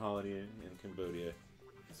 It's not a holiday in Cambodia.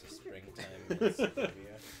 It's a springtime in Serbia.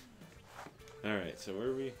 Alright, so where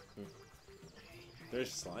are we? There's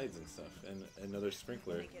slides and stuff, and another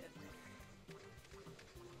sprinkler. Let me get it.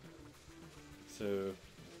 So,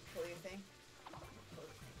 Pull your thing.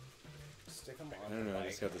 Stick them I on don't the know, I bike.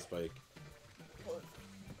 just got this bike. Pull it.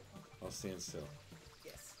 I'll stand still.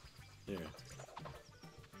 Yes. There.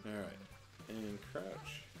 Alright. And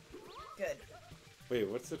crouch. Good. Wait,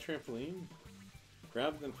 what's the trampoline?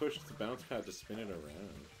 Grab and push the bounce pad to spin it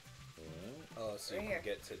around. What? Oh, so you Right can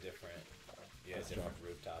here. get to different, Let's different drop.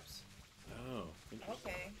 rooftops. Oh,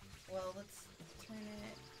 interesting. Okay. Well, let's turn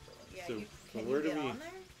it. Yeah, So, you so can where you do get we- on there?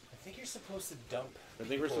 I think you're supposed to dump. I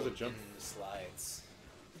think we're supposed to people jump. in the slides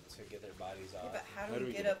to get their bodies off. Yeah, but how do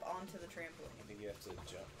we get up onto the trampoline? I think you have to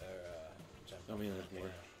jump. Jump. Oh, man, there's Yeah. more.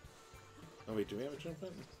 Oh, wait, do we have a jump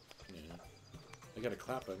button? Yeah. I got a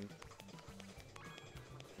clap button.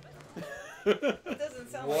 It doesn't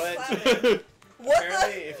sound What? like clapping. What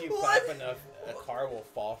Apparently, the? if you What? clap enough, a car will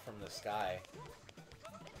fall from the sky.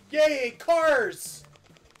 Yay, cars!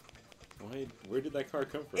 Why? Where did that car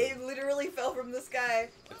come from? It literally fell from the sky.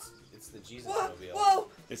 It's the Jesus Whoa! mobile. Whoa!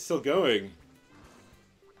 It's still going.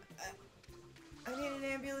 I need an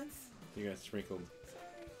ambulance. You got sprinkled.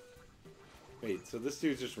 Wait, so this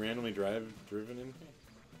dude's just randomly driven in here?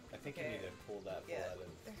 I think you need to pull that full Yeah, out of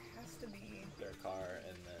there has to be. their car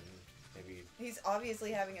and then maybe He's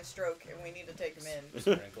obviously having a stroke, and we need to take him in.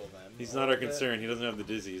 sprinkle them. He's a not our little bit. concern. He doesn't have the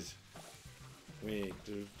dizzies. Wait,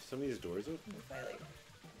 do some of these doors open? If I like, no,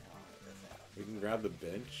 it doesn't. We can grab the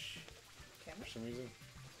bench Can for we? some reason.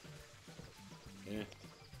 Yeah.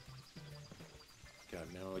 God,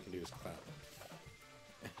 now all I can do is clap.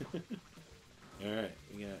 Alright,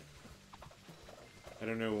 we got... I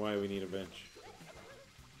don't know why we need a bench.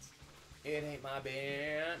 It ain't my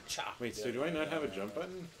bench. Wait, so do I not have a jump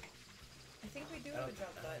button? I think we do I have a don't-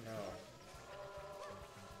 jump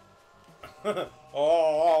button.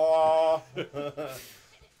 Oh.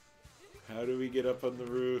 How do we get up on the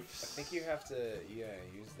roofs? I think you have to,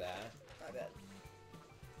 use that. My bad.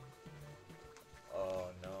 Oh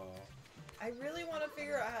no. I really want to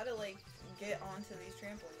figure out how to like get onto these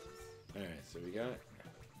trampolines. Alright, so we got...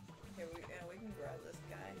 Here we can grab this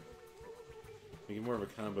guy. We get more of a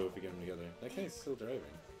combo if we get them together. That guy's still driving.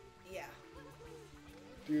 Yeah.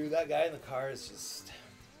 Dude, that guy in the car is just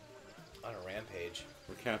on a rampage.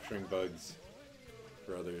 We're capturing bugs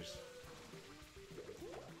for others.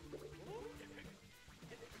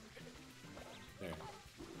 There.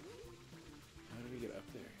 How do we get up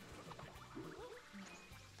there?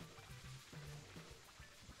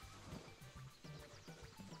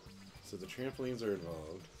 So the trampolines are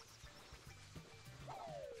involved.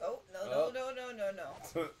 Oh no Oh.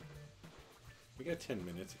 no. We got 10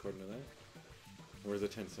 minutes according to that. Or is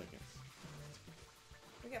it 10 seconds?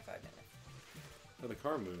 We got 5 minutes. Oh, the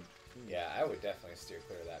car moved. Yeah, I would definitely steer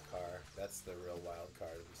clear of that car. That's the real wild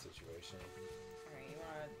card of the situation. All right, you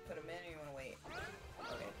want to put him in, or you want to wait?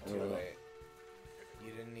 Okay, Oh, too well. late.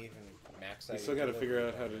 You didn't even max out. We still your gotta figure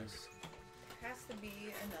out delivery how to- bonus. There has to be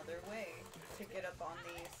another way to get up on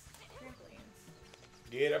these trampolines.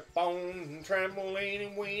 Get up on trampoline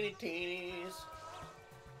and weenie teenies.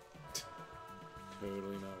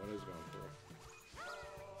 Totally not what I was going for.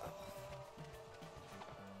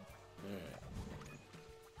 Alright.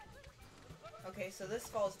 Okay, so this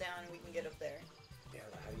falls down, and we can get up there. Yeah,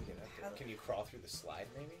 but how do you get up there? How- Can you crawl through the slide,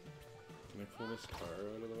 maybe? Can I pull this car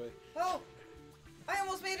out of the way? Oh! I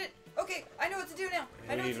almost made it! Okay, I know what to do now!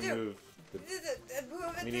 I know what to do! Move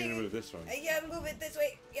Move it. we need to move this one. Yeah, move it this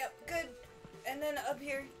way. Yep, good. And then up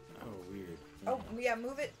here. Oh, weird. Oh, yeah,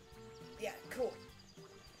 move it. Yeah, cool.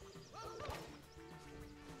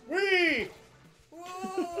 Whee!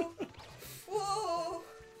 Whoa! Whoa!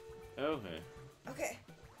 Okay. Okay.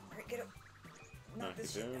 Alright, get up. Knock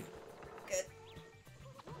this shit down. Good.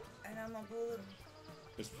 And I'm gonna pull it.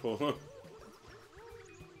 Just pull him.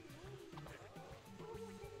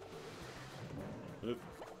 Oop.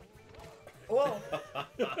 Whoa!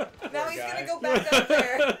 Now he's gonna go back up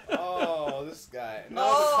there. Oh, this guy. No,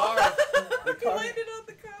 Oh. the car. He landed on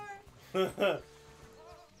the car.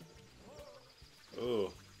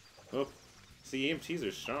 Oh. Oh. See, EMTs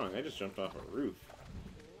are strong. I just jumped off a roof.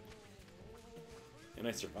 And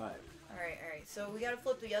I survived. Alright. So we gotta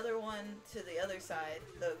flip the other one to the other side,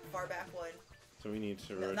 the far back one. So we need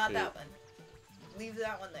to No, rotate. not that one. Leave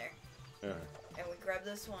that one there. Yeah. And we grab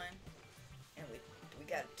this one, and we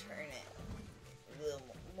gotta turn it a little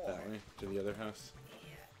more. That way, to the other house.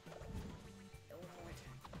 Yeah. A little more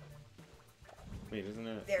turn. Wait, isn't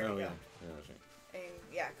it? There we oh, go. Yeah, that's right. And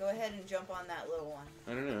yeah, go ahead and jump on that little one.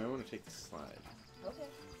 I don't know. I want to take the slide. Okay.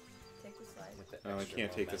 Take the slide. Get the Oh, I extra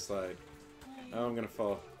can't take the momentum. slide. Oh, I'm gonna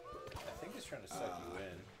fall. I think he's trying to suck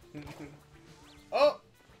you in. Oh!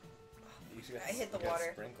 You got, I hit the you got water.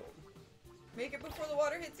 Sprinkled. Make it before the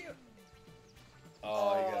water hits you.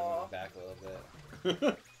 Oh, you Oh. gotta move back a little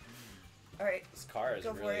bit. Alright. This car is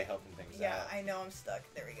Go for really it. helping things Yeah, out. I know I'm stuck.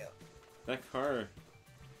 There we go. That car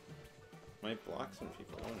might block some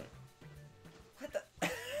people, won't it? What the?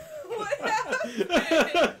 What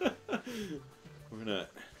happened? We're not.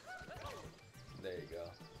 There you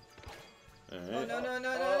go. Alright. Oh,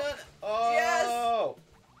 no. Oh! Yes!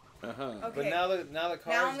 Uh-huh. Okay. But now the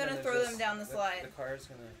car. Now I'm gonna throw them down the slide. The car's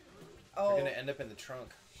gonna. Oh. They're gonna end up in the trunk.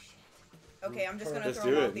 Okay, I'm just gonna Just throw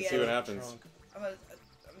do them it off the and edge. see what happens. Trunk. I'm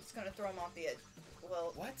just gonna throw them off the edge.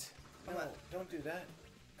 Well, What? I'm No, gonna- don't do that.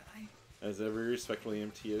 As every respectful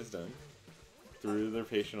EMT has done. Threw their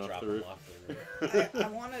patient off Drop the them roof. off the roof. I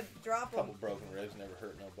want to drop A couple them. broken ribs never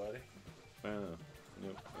hurt nobody. Wow.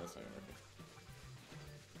 Nope, that's not working.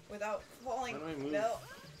 Without falling. How do I move? No.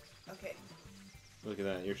 Okay. Look at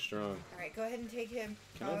that, you're strong. Alright, go ahead and take him.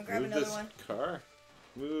 Can I'm I gonna grab move another this one. car?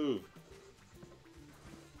 Move.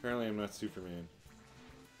 Apparently I'm not Superman.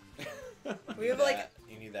 We have like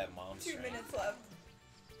You need that mom 2 strength. minutes left.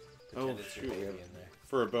 Oh, Pretend it's your shoot, baby yeah. in there.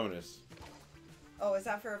 For a bonus. Oh, is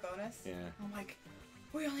that for a bonus? Yeah. Oh my god.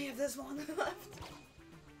 We only have this long left.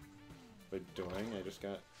 But doing, I just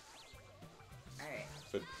got. Alright,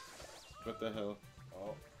 But what the hell?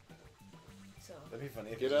 Oh, so. that'd be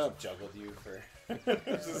funny if Get he up. just juggled you for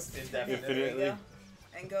just indefinitely. There you Infinitely. go.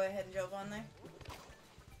 And go ahead and jump on there.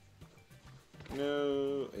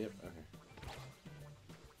 No. Yep. Okay.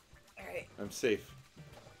 Alright, I'm safe.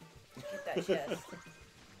 get that chest.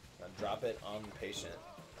 Now drop it on the patient.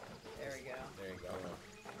 There we go. There you go.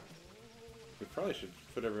 We probably should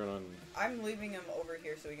put everyone on. I'm leaving him over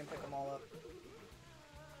here so we can pick them all up.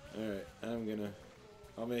 Alright, I'm gonna.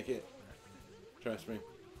 I'll make it. Trust me.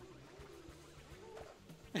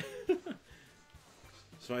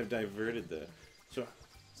 So I've diverted the. So,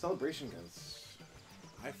 celebration guns.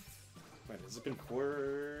 What, has it been 4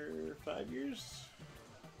 or 5 years?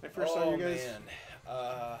 I first saw you guys. Man.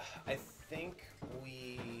 I think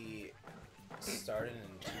we started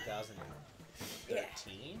in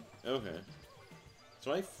 2013. Okay.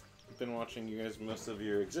 So I've been watching you guys most of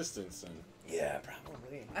your existence, and Yeah,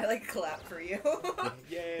 probably. I like clap for you.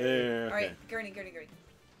 Yay! yeah. Alright, Gurney.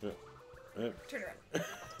 Turn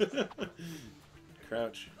around.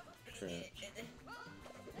 Crouch.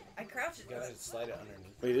 I crouched. You gotta slide it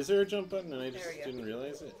underneath. Wait, is there a jump button and I just There we go. didn't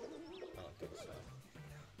realize it? I don't think so.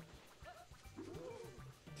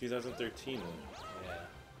 2013 then. Yeah.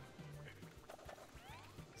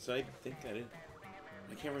 So I think I did.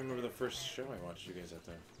 I can't remember the first show I watched you guys at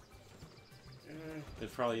though.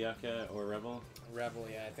 It's probably Yucca or Rebel. Rebel,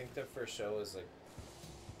 yeah. I think the first show was like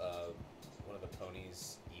one of the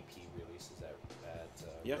Ponies EP releases at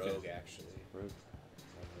Yucca. Rogue, actually. Rogue.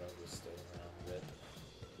 When Rogue was still around.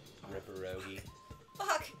 Rip-a-rogie.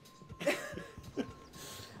 Fuck!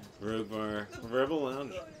 Rogue Bar. Rebel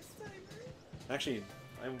Lounge. Bonus timer. Actually,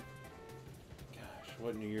 gosh,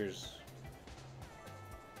 what New Year's?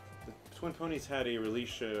 The Twin Ponies had a release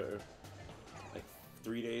show like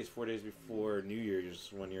 4 days before New Year's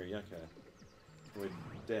one year at Yucca with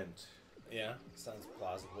Dent. Yeah, sounds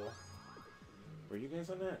plausible. Were you guys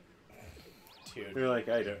on that? Dude, We were like,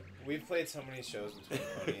 I don't. we've played so many shows with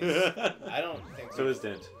Twin Ponies. I don't think So is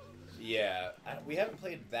Dent. Yeah, we haven't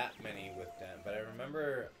played that many with them, but I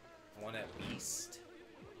remember one at least.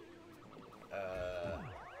 And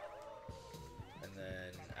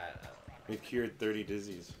then I don't know. We've cured 30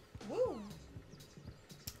 dizzies. Woo!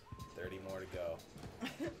 30 more to go.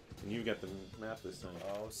 And you got the map this time.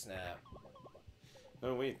 Oh snap!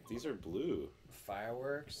 Oh wait, these are blue.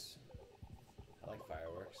 Fireworks. I like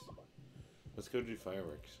fireworks. Let's go do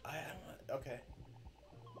fireworks. I don't. Okay.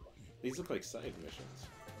 These look like side missions.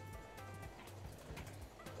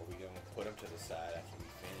 Are we gonna put them to the side after we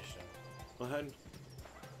finish them? Well,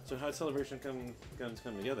 how'd Celebration Guns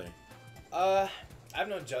come together? I've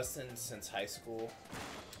known Justin since high school.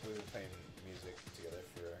 We've been playing music together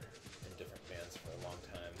in different bands for a long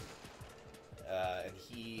time. And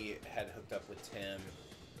he had hooked up with Tim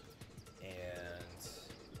and this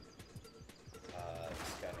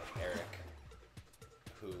guy named Eric,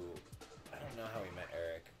 who I don't know how he met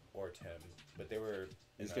Eric or Tim, but they were.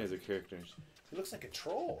 These guys are characters. He looks like a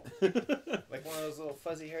troll, like one of those little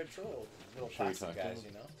fuzzy-haired trolls, little plastic guys,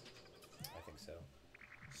 you know. I think so.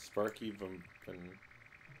 Sparky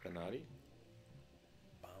Bonatti?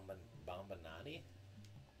 Bombinati?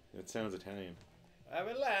 It sounds Italian. I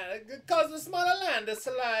will land, cause the smaller land to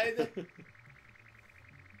slide.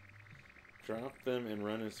 Drop them and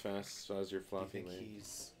run as fast as your floppy leg.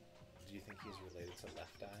 Do you think he's related to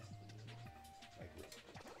Left Eye? Like with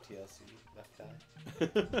TLC Left Eye?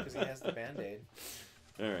 Because he has the Band-Aid.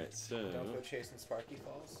 Alright, so... Don't go chasing Sparky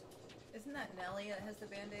Falls. Isn't that Nelly that has the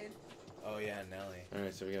Band-Aid? Oh yeah, Nelly.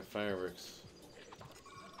 Alright, so we got fireworks.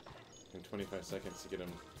 In 25 seconds to get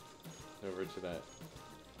them over to that.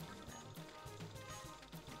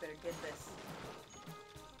 You better get this.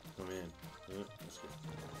 Oh man. Oh, that's good.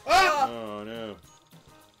 Ah! Oh no.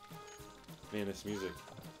 Man, this music.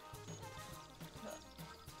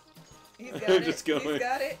 He's got it. Just going. He's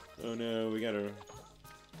got it. Oh no, we gotta...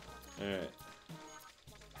 Alright.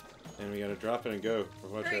 And we gotta drop it and go.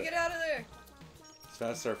 Watch Hurry, out. get out of there. As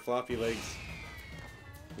fast as our floppy legs.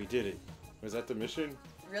 We did it. Was that the mission?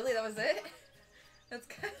 Really, that was it? That's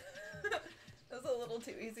kind of... that was a little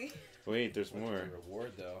too easy. Wait, there's more. The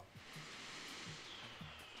reward though.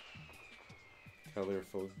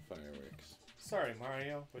 Colorful fireworks. Sorry,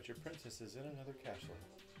 Mario, but your princess is in another castle.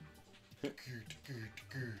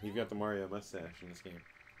 You've got the Mario mustache in this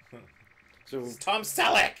game. So It's Tom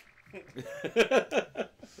Selleck!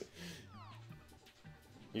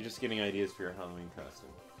 you're just getting ideas for your Halloween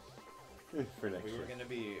costume for next We year. were gonna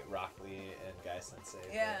be Rock Lee and Guy Sensei.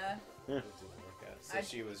 but Yeah. It didn't work out. So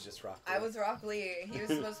she was just Rock Lee. I was Rock Lee. He was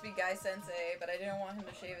supposed to be Guy Sensei, but I didn't want him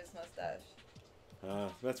to shave his mustache.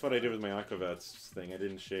 That's what I did with my Aquavats thing. I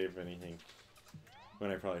didn't shave anything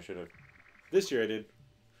when I probably should have. This year I did.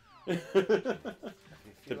 If you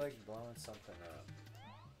feel like blowing something up.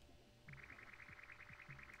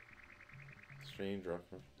 Strange rock.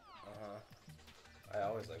 I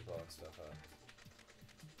always like blowing stuff up.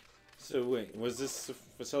 So wait, was this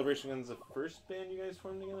Celebration Guns the first band you guys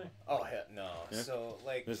formed together? Oh hell no! Yeah? So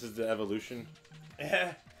like, This is the evolution.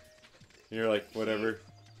 yeah, You're like whatever.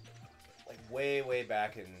 like way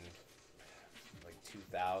back in like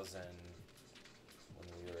 2000 when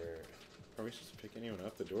we were. Are we supposed to pick anyone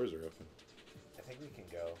up? The doors are open. I think we can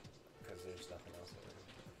go because there's nothing else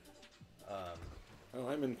over. Oh,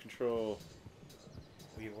 I'm in control.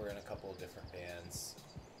 We were in a couple of different bands,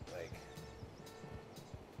 like.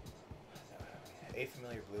 A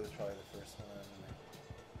Familiar Blue was probably the first one.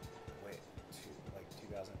 Wait,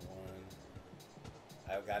 2001.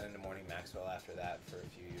 I got into Morning Maxwell after that for a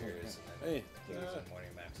few years, and then Hey, he was in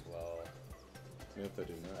Morning Maxwell Nope, that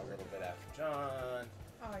did a not work. little bit after John.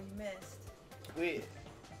 Oh, you missed.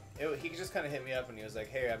 He just kind of hit me up and he was like,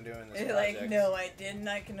 "Hey, I'm doing this You're project." like, no, I didn't.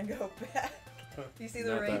 I can go back. Do you see the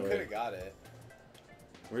Not that ring? way. Could have got it.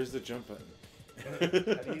 Where's the jump button? How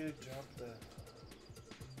do you jump the?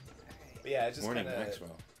 But yeah, it just Morning kinda,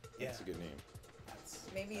 Maxwell. That's yeah. a good name.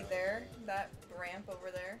 Maybe there, that ramp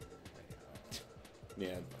over there.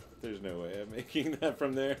 Yeah, there's no way I'm making that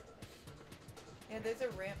from there. Yeah, there's a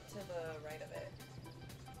ramp to the right of it.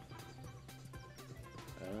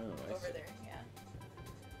 Oh, I Over see. there, yeah.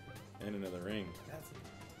 And another ring. That's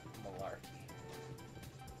malarkey.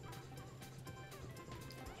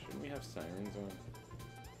 Shouldn't we have sirens on?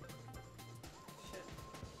 Should.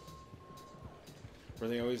 Were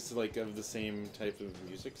they always like of the same type of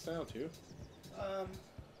music style too? That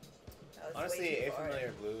was Honestly, way A too far.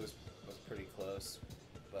 Familiar Blue was pretty close,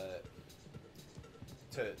 but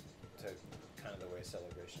to kind of the way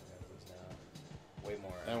Celebration is now, way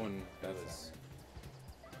more. That one, it that's was,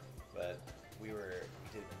 but we were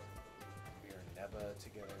in Neba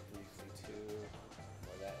together briefly too,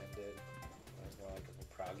 before that ended. It was more like a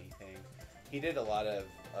proggy thing. He did a lot of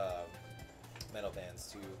metal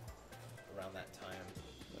bands too around that time.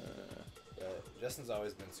 But Justin's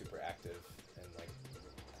always been super active and like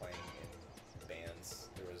playing in bands.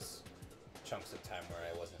 There was chunks of time where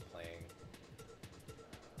I wasn't playing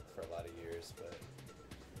for a lot of years, but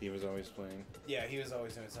He was always playing. yeah, he was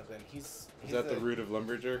always doing something. He's Is that the root of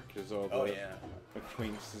Lumberjerk? Is all Oh the yeah.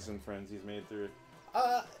 acquaintances and friends he's made through it?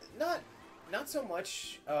 Not so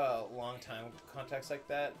much long time contacts like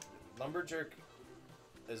that. Lumberjerk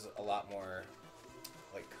is a lot more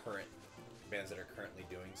like current bands that are currently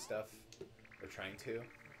doing stuff or trying to.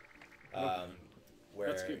 Where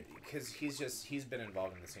That's good. because he's been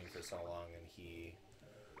involved in the scene for so long, and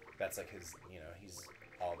that's like his, he's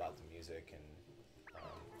all about the music and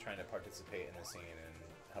trying to participate in the scene and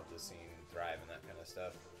help the scene thrive and that kind of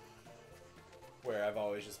stuff. Where I've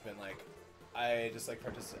always just been like, I just like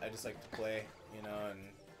to play, and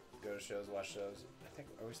go to shows, watch shows. I think,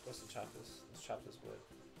 are we supposed to chop this? Let's chop this wood.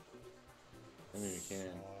 I mean, we can.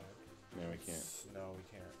 No, we can't. No, we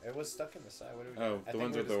can't. It was stuck in the side. What do we Oh, do? the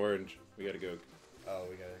ones with the orange. We gotta go. Oh,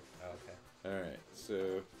 we gotta. Oh, okay. Alright,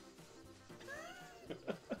 so.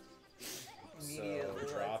 Immediately,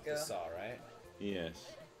 So drop the let's go. saw, right?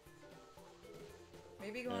 Yes.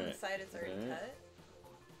 Maybe go on the Alright. side it's already Alright. cut.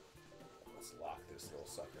 Let's lock this little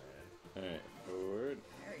sucker in. Alright, forward.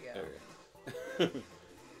 There we go. Okay.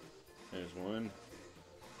 There's one.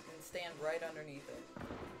 And stand right underneath it.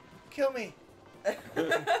 Kill me! I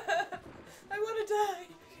want to die.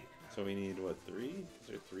 So we need, what, 3? Is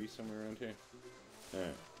there 3 somewhere around here?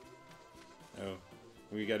 Alright. Oh.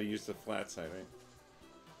 We gotta use the flat side, right?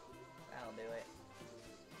 I'll do it.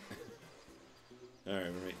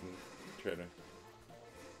 Alright, we're making... Try to...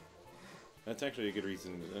 That's actually a good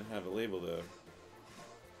reason to have a label, though.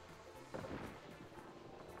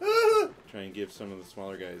 Try and give some of the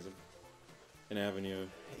smaller guys an avenue.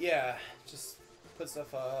 Yeah, just put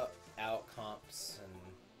stuff out, comps,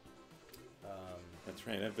 and That's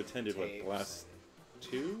right, I've attended, what, the last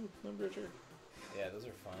 2 Lumberjerk? Yeah, those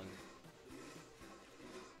are fun.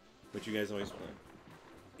 But you guys always play.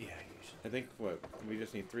 Yeah, usually. I think, what, we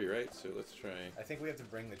just need 3, right? So let's try... I think we have to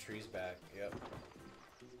bring the trees back. Yep.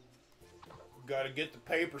 Gotta get the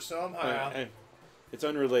paper somehow. It's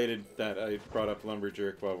unrelated that I brought up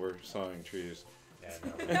Lumberjerk while we're sawing trees. Yeah,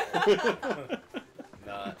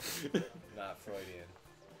 no. not Freudian.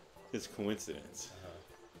 It's coincidence.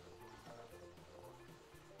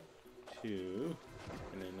 2,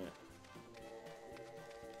 and then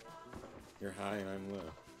you're high and I'm low.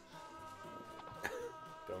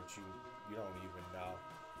 You don't even know.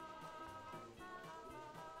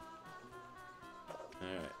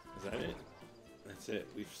 Alright, is that it? That's it.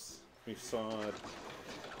 We've sawed...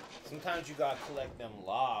 Sometimes you gotta collect them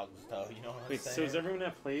logs, though, you know what I'm Wait, saying? so is everyone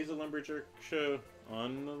that plays a Lumberjerk show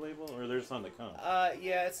on the label, or they're just on the comp?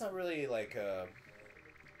 Yeah, it's not really like a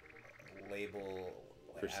label.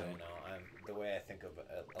 Per I se. don't know. The way I think of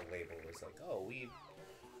a label is like, oh, we,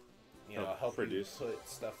 Help help produce. you put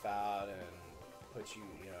stuff out and put you,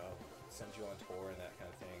 send you on tour and that kind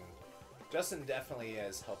of thing. Justin definitely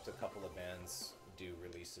has helped a couple of bands do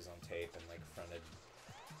releases on tape and like fronted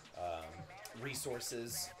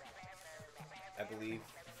resources, I believe,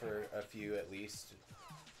 for a few at least.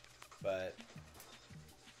 But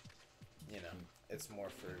it's more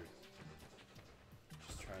for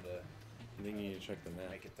just trying to I think you need to check the map.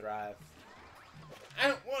 make it thrive. I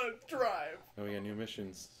don't want to thrive. Oh, we got new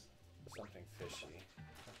missions. Something fishy.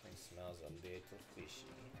 Something smells a little fishy.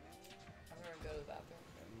 I'm gonna go to the bathroom.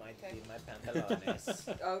 It might Okay. be my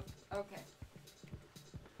pantalones. Oh, okay.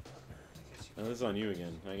 Oh, this is on you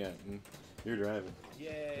again. You're driving.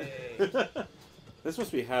 Yay! This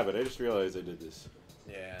must be habit. I just realized I did this.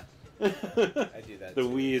 Yeah, The I do that too.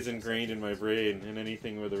 Wii is ingrained in my brain, and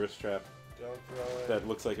anything with a wrist strap Don't throw it. that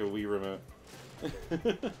looks like a Wii remote. Don't throw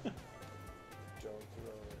it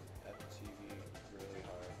at the TV really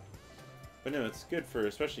hard. But no, it's good for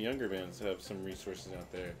especially younger bands to have some resources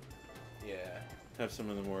out there. Yeah. Have some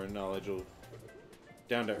of the more knowledgeable,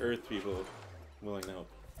 down-to-earth people willing to help.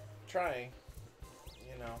 Trying.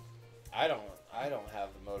 I don't have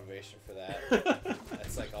the motivation for that.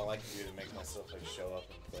 That's like all I can do to make myself like show up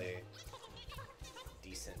and play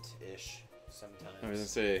decent-ish sometimes. I was gonna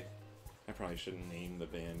say, I probably shouldn't name the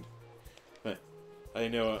band, but I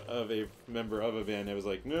know of a member of a band that was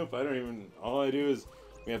like, nope, I don't even, all I do is,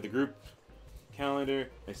 we have the group calendar,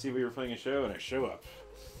 I see we were playing a show, and I show up.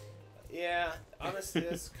 Yeah, honestly,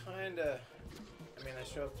 it's kind of... I mean, I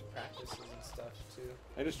show up to practices and stuff, too.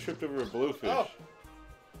 I just tripped over a blowfish. Oh!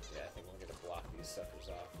 Yeah, I think we're going to block these suckers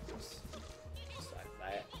off. Just like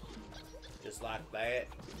that. Just like that.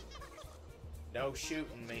 No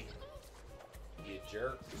shooting me. You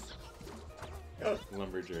jerks.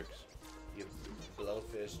 Lumberjerks. You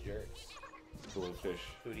blowfish jerks. Blowfish.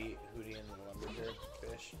 Hootie and the lumberjerk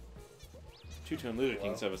fish. Two-Tone Luda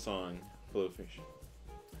Kings have a song. Blowfish.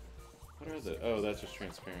 What are the... Oh, that's just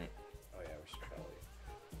transparent. Oh yeah, we should probably...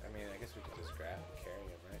 I mean, I guess we could just grab and carry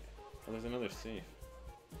him, right? Oh, there's another safe.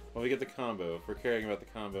 Well, we get the combo. If we're caring about the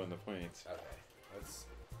combo and the points. Okay. Let's...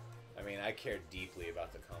 I mean, I care deeply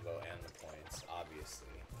about the combo and the points, obviously.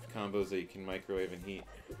 Combos that you can microwave and heat.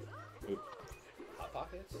 Oop. Hot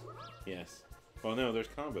Pockets? Yes. Well, no, there's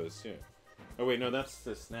combos, too. Oh, wait, no, that's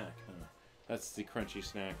the snack. Huh? That's the crunchy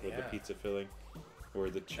snack with the pizza filling. Or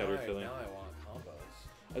the cheddar filling. Now I want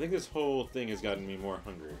combos. I think this whole thing has gotten me more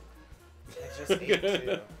hungry. I just ate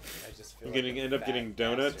too. I just feel I'm like gonna a end up fat getting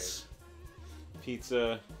donuts, bastard.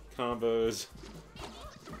 pizza, combos.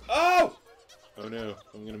 Oh! Oh no,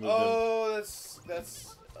 I'm gonna move them. Oh, that's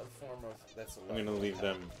a form of... That's a I'm gonna leave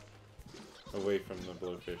them away from the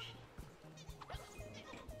blowfish.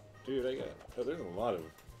 Dude, I got... Oh, there's a lot of...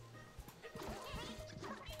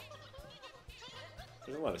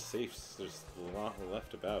 There's a lot of safes. There's a lot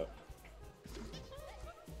left about.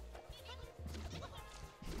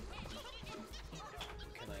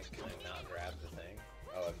 Can I not grab the thing?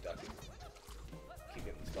 Oh, I'm ducking. Keep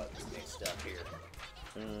getting these buttons mixed up here.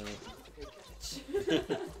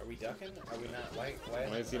 Are we ducking? Are we not?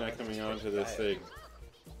 Why is he not coming onto this thing?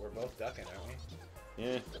 We're both ducking, aren't we?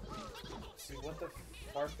 Yeah. See, what the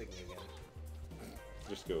farthing again?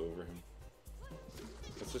 Just go over him.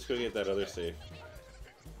 Let's just go get that other safe.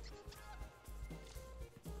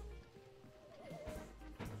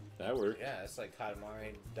 That worked. Yeah, it's like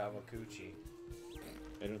Katamari Damakuchi.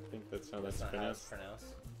 I don't think that's how that's not pronounced. how it's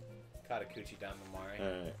pronounced. Katakuchi Damamari.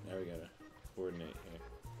 Alright, now we gotta coordinate here.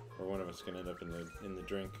 Or one of us can end up in the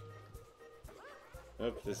drink.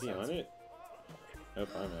 Oh, is he on it? Oh,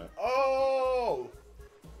 I'm out. Oh!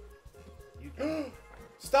 You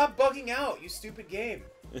stop bugging out, you stupid game.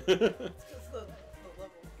 It's because the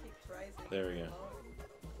level keeps rising. There we go.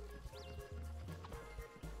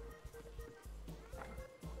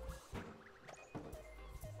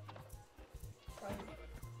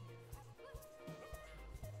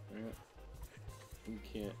 You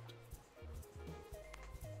can't.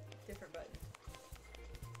 Different button.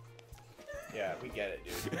 Yeah, we get it,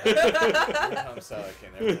 dude. You're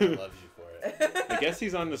Selican, everyone loves you for it. I guess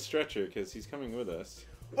he's on the stretcher because he's coming with us.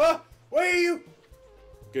 Oh, where are you?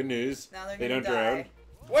 Good news. Now they're they gonna don't die. drown.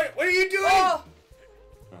 What are you doing? Oh!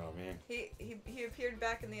 Oh man. He appeared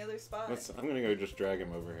back in the other spot. I'm gonna go just drag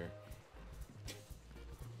him over here.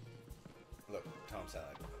 Look, Tom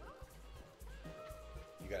Selleck.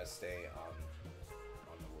 You gotta stay on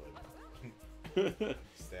the wood.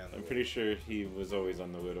 Stay on the I'm wood. pretty sure he was always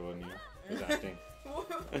on the wood on you. His acting.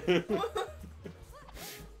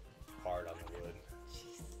 Hard on the wood.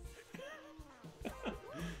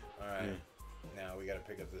 Alright. Yeah. Now we gotta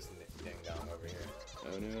pick up this ding dong over here.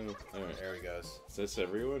 Oh no. Alright. There he goes. Is this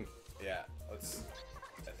everyone? Yeah, let's...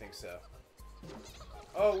 I think so.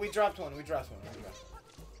 Oh, we dropped one.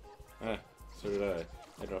 Ah, so did I.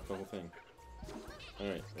 I dropped the whole thing.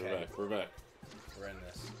 Alright, Okay. We're back. We're in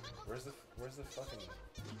this. Where's the fucking...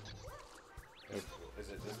 Is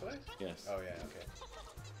it this way? Yes. Oh, yeah, okay.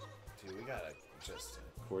 Dude, we gotta just...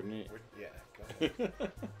 Coordinate? Yeah, go ahead.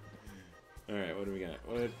 Alright, what do we got?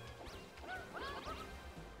 What?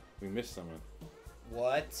 We missed someone.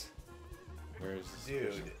 What? Where's this Dude,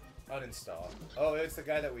 person? uninstall. Oh, it's the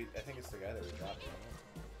guy that we... I think it's the guy that we dropped.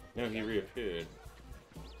 No, he reappeared.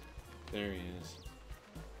 There he is.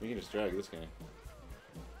 We can just drag this guy.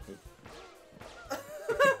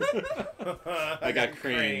 I got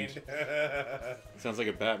craned. Sounds like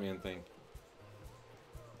a Batman thing.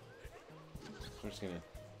 I'm just gonna...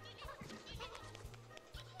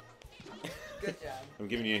 Good job. I'm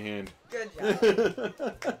giving you a hand. Good job.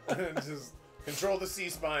 Just control the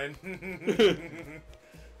C-spine.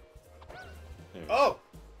 There. Oh!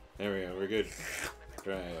 There we go, we're good.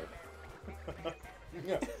 Drag.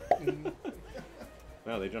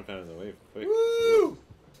 Wow, they jumped out of the way quick. Woo!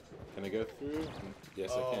 Can I go through?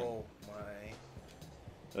 Yes, I can. Oh my.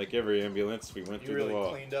 Like every ambulance, we went You through really the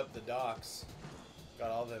wall. cleaned up the docks.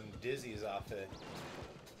 Got all them dizzies off it.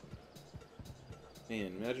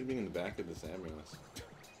 Man, imagine being in the back of this ambulance.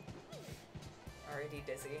 Already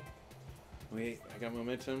dizzy. Wait, I got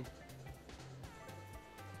momentum.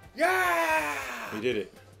 Yeah! We did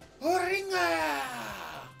it. Ringa!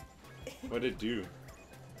 What did it do?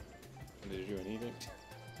 Did it do anything?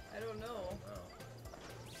 I don't know.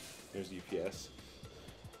 There's UPS.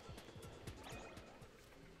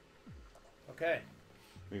 Okay.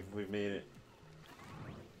 We've made it.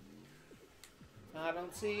 I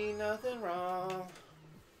don't see nothing wrong.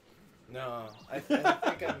 No, I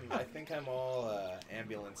think I'm all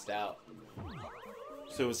ambulanced out.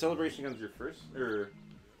 So was Celebration Guns your first, or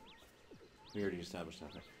we already established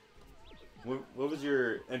that? What was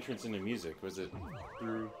your entrance into music? Was it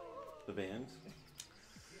through the band?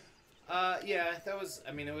 Yeah, that was.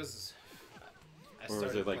 I mean, it was. Or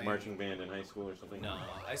was it like marching band in high school or something? No,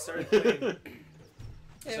 I started playing.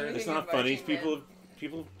 It's not funny.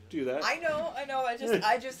 People do that. I know.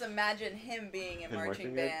 I just imagine him being in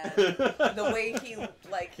marching band. The way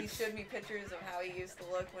he showed me pictures of how he used to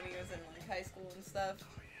look when he was in like high school and stuff.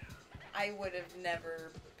 I would have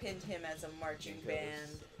never pinned him as a marching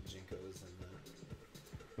band. Jinkos and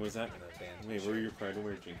what was that? Band. Wait, were you required to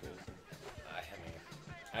wear Jinkos?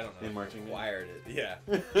 I don't know. In marching band? Required it. Yeah.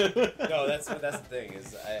 No, that's the thing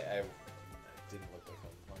is I didn't look like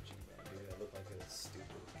a marching band dude. I looked like a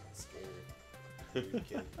stupid, scared weird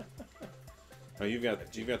kid. Oh, you've got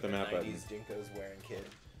the map button. 90s Jinkos wearing kid.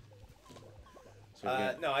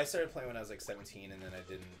 So no, I started playing when I was like 17, and then I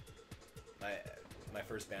didn't. My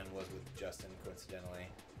first band was with Justin, coincidentally,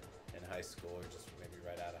 in high school, or just maybe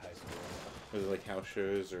right out of high school. Was it like house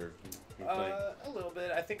shows or? A little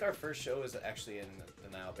bit. I think our first show was actually in the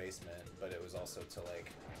Nile basement, but it was also to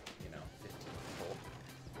like, 15 people.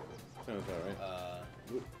 Sounds about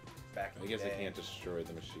right. Back in I guess the they day. can't destroy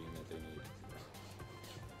the machine that they need.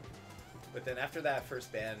 But then after that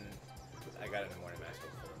first band, I got into Morning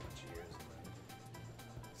Maxwell for a bunch of years, and then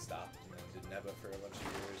stopped, and then did Neva for a bunch of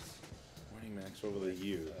years. Morning Maxwell with a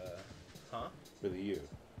U. Huh? With a U.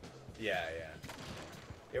 Yeah.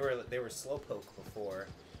 They were Slowpoke before.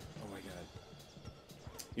 Oh my god.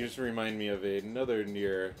 You just remind me of another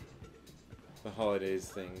near the holidays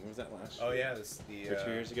thing. What was that last year? Oh yeah, or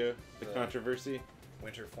 2 years ago? The controversy?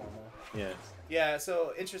 Winter Formal. Yeah. Yeah,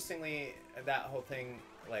 so interestingly, that whole thing,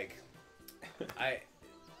 like,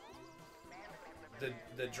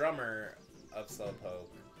 the drummer of Slowpoke,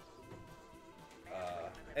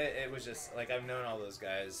 it was just, like, I've known all those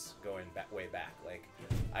guys going way back. Like,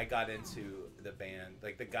 I got into the band,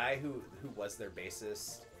 like, the guy who was their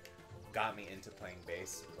bassist got me into playing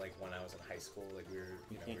bass, like, when I was in high school. Like, we were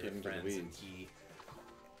friends, and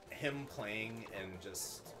him playing and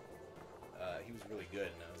just, he was really good,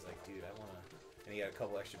 and I was like, dude, I want to, and he had a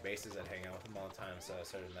couple extra basses. I'd hang out with him all the time, so I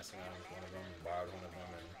started messing around with one of them and borrowed one of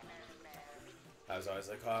them, and I was always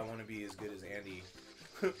like, oh, I want to be as good as Andy.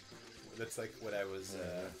 That's like what I was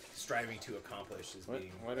striving to accomplish, is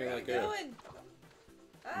being. Why did I let go?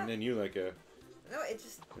 And then you let go. No, it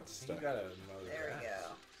just. It's stuck. You gotta mow the There we grass.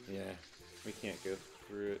 go. Yeah, we can't go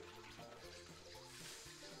through it.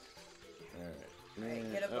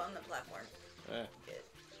 Alright, Get up on the platform. Get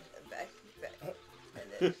back, and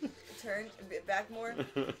then turn a bit back more,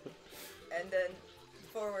 and then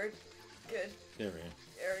forward. Good. There we go.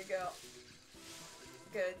 There we go.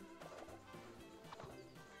 Good.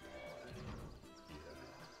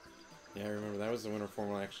 Yeah, I remember that was the winter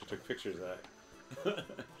formal I actually took pictures of that.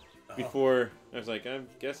 Before, I was like, I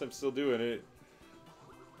guess I'm still doing it.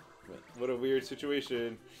 But what a weird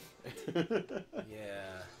situation.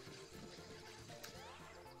 Yeah.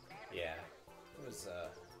 Yeah. It was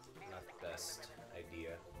not the best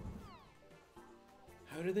idea.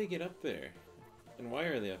 How do they get up there? And why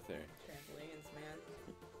are they up there? Trampolines, man.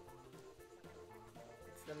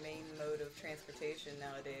 It's the main mode of transportation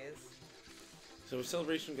nowadays. So with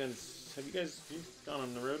Celebration Guns, have you guys gone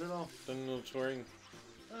on the road at all? Done a little touring?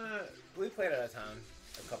 We played out of town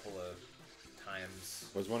a couple of times.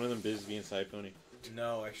 Was one of them Biz being Side Pony?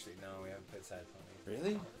 No, actually, no, we haven't played Side Pony.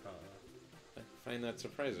 Really? I find that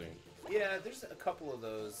surprising. Yeah, there's a couple of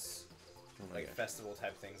those festival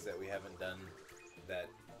type things that we haven't done that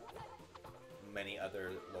many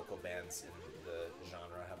other local bands in the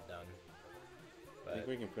genre have done. But I think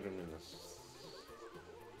we can put them in this.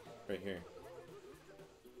 Right here.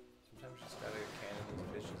 sometimes you just gotta cannon these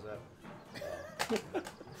bitches up.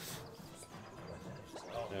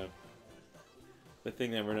 Yeah. The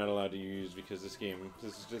thing that we're not allowed to use because this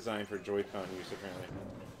is designed for Joy-Con use apparently.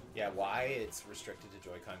 Yeah, why it's restricted to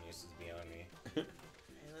Joy-Con use is beyond me. Hey,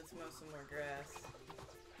 let's mow some more grass.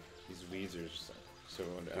 These weeds are just so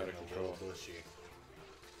out of control. Bushy.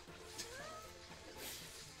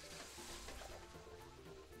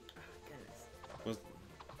 Goodness.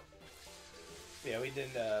 Yeah, we've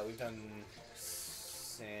done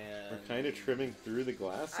sand. We're kind of trimming through the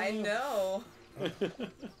glass. I know. My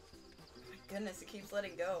goodness, it keeps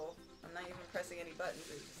letting go. I'm not even pressing any buttons.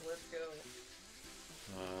 It just lets go.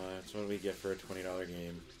 That's what we get for a $20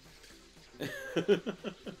 game. It's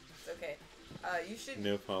okay. You should.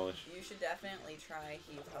 No polish. You should definitely try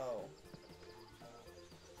Heave Ho.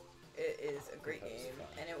 It is a great That was game, fun.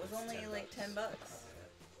 and it was It's only like $10.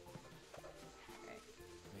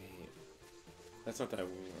 Wait. That's not that.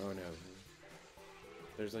 Oh no.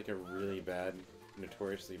 There's like a really bad,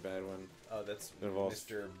 notoriously bad one Oh, that's that involves,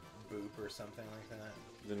 Mr. Boop or something like that.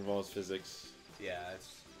 that involves physics. Yeah,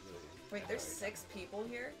 it's really. Wait, there's 6 people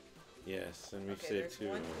here? Yes, and we've Okay, saved there's 2.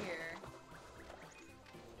 one here.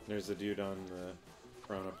 There's a dude on the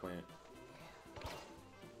piranha plant.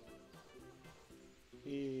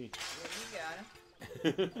 Yeah, you got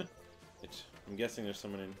him. I'm guessing there's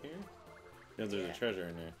someone in here. No, there's Yeah. a treasure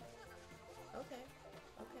in there. Okay,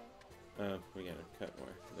 okay. We gotta cut more.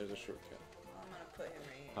 There's a shortcut. I'm gonna put him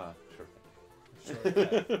right here. Ah, shortcut.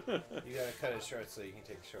 Shortcut. You gotta cut it short so you can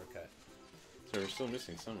take a shortcut. So we're still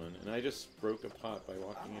missing someone, and I just broke a pot by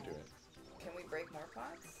walking into it. Can we break more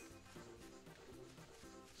pots?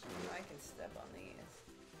 So, I can step on these.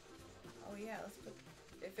 Oh yeah, let's put...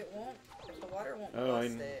 If it won't... If the water won't oh,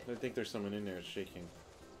 bust it... I think there's someone in there. It's shaking.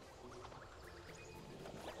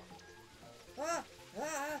 Ah!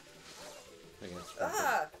 Ah! I guess.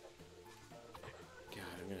 Ah! God,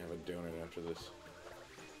 I'm gonna have a donut after this.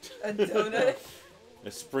 A donut? A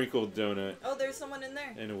sprinkled donut Oh, there's someone in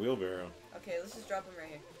there. and a wheelbarrow. Okay, let's just drop him right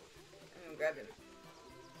here. I'm gonna grab him.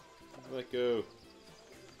 Let go.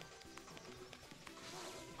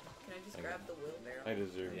 Can I just grab the wheelbarrow? I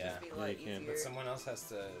deserve Yeah. Just be a Yeah, lot you can. easier. But someone else has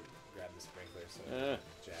to grab the sprinkler so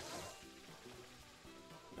jack them.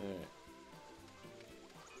 Alright.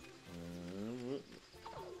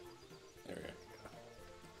 There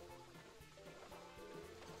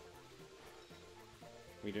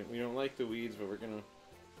we go. We don't like the weeds, but we're gonna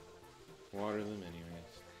water them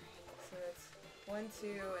anyways. So it's 1, 2,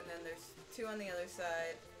 and then there's 2 on the other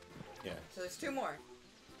side. Yeah. So there's 2 more.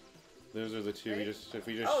 Those are the 2. Right? If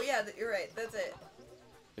we just Oh yeah, you're right. That's it.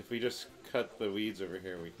 if we just cut the weeds over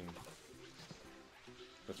here, we can.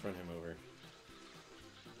 Let's run him over.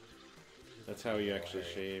 That's how you actually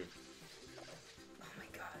shave. Oh my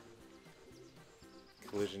god.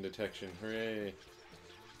 Collision detection. Hooray!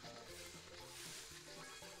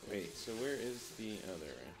 Wait, so where is the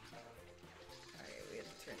other? Alright, we have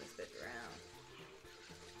to turn this bitch around.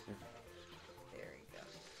 There we go.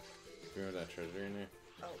 Remember that treasure in there?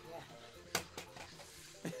 Oh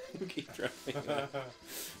yeah. Keep dropping that.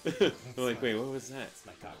 I'm like, wait, what was that? It's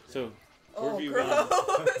my cock. So, Oh, 4v1.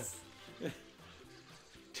 gross!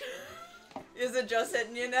 Is it just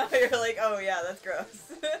hitting you now? You're like, oh yeah, that's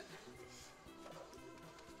gross.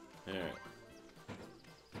 Alright.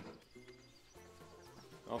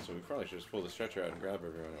 Also, we probably should just pull the stretcher out and grab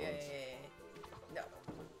everyone at Yeah. once. No.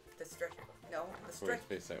 The stretcher. No, the Before we stretcher.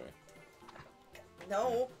 face that way.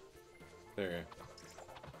 No. There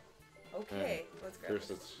Okay, let's we go. grab First,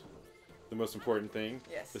 this. it's the most important thing.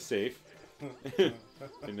 Yes. The safe.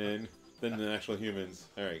 And then the actual humans.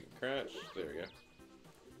 Alright, crouch. There we go.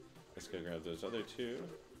 Let's go grab those other 2.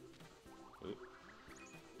 Oop.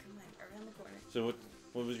 Come on, around the corner. So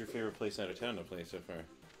what was your favorite place out of town to play so far?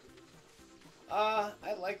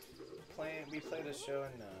 I liked playing. We played a show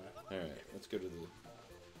in Alright, let's go to the...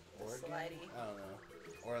 Oregon. Slidey. I don't know.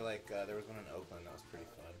 Or like there was one in Oakland that was pretty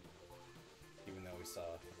fun. Even though we saw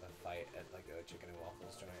a fight at like a chicken and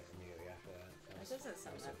waffles joint immediately after that. That doesn't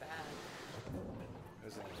sound that bad. It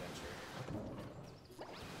was an adventure.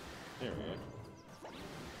 There we go.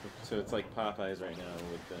 So it's like Popeyes right now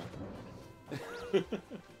with the...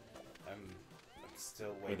 I'm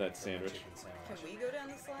still waiting that for sandwich. my chicken sandwich. Can we go down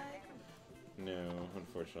the slide? No,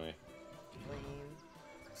 unfortunately. Lame.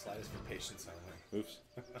 Slide is for patience only. Oops.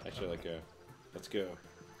 Actually, let go. Let's go.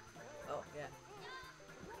 Oh,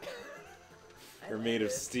 yeah. We're made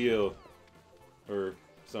of steel. Or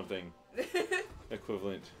something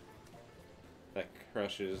equivalent. That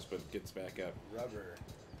crushes but gets back up. Rubber.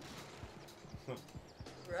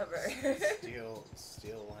 Rubber.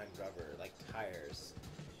 Steel lined rubber, like tires.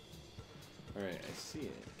 Alright, I see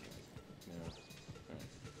it. No. Alright,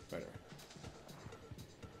 whatever.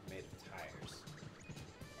 Made of tires.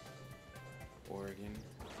 Oregon.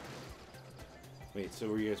 Wait, so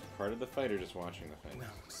were you guys part of the fight or just watching the fight?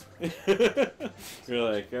 No. You're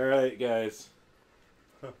like, alright, guys.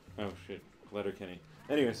 Oh, shit. Letterkenny.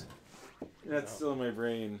 Anyways, that's still in my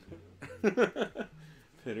brain.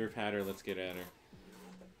 Pitter patter, let's get at her.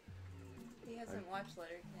 He hasn't watched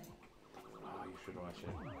Letterkenny. Oh, you should watch it.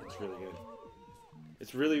 It's really good.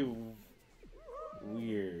 It's really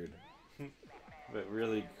weird, but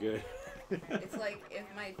really good. It's like if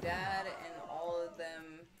my dad and all of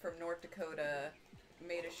them from North Dakota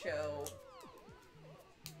made a show.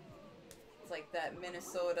 It's like that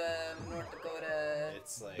Minnesota, North Dakota.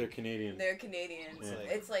 It's like They're Canadian. They're Canadians. Yeah.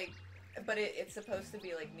 It's like, but it's supposed to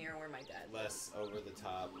be like near where my dad lives. less over the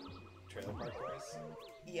top, Trailer Park Boys?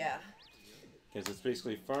 Yeah. Because it's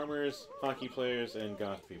basically farmers, hockey players, and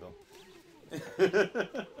goth people.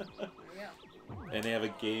 Yeah. And they have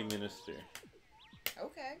a gay minister.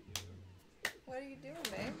 Okay. What are you doing,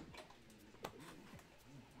 babe?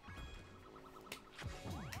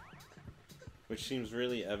 Which seems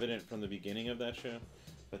really evident from the beginning of that show,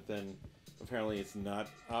 but then apparently it's not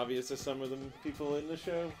obvious to some of the people in the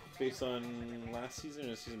show based on last season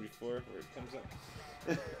or the season before where it comes up.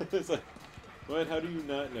 It's like, what? How do you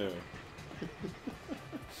not know?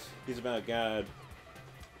 He's about God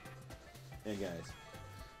and guys.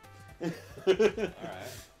 Alright.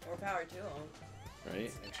 More power to him. Right?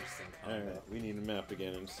 It's an interesting combo. Alright, we need a map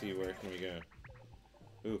again and see where can we go.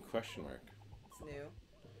 Ooh, question mark. It's new.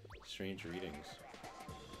 Strange readings.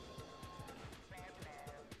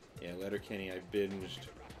 Yeah, Letterkenny I binged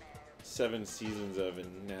 7 seasons of,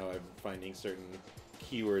 and now I'm finding certain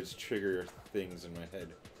keywords trigger things in my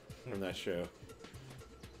head from that show.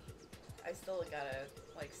 I still gotta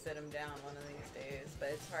like sit him down one of these days, but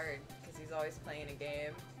it's hard because he's always playing a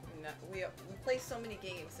game. We play so many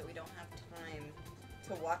games that we don't have time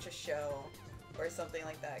to watch a show or something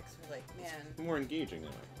like that because we're like, man. More engaging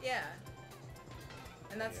that way. Yeah.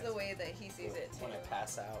 And that's the way that he sees it too. When I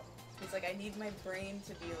pass out. He's like, I need my brain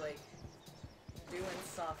to be like doing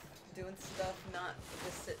stuff, not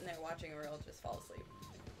just sitting there watching a reel, just fall asleep.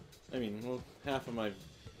 I mean, well, half of my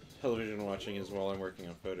television watching is while I'm working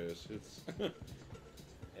on photos. It's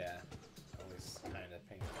Yeah. Always kind of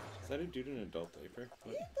paying attention. Is that a dude in an adult diaper?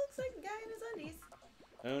 What? He looks like a guy in his undies.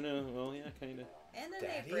 Oh no, well yeah, kinda. And an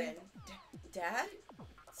Daddy? apron. Dad?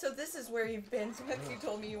 So this is where you've been since you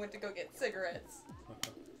told me you went to go get cigarettes.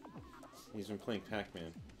 He's been playing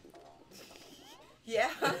Pac-Man. Yeah.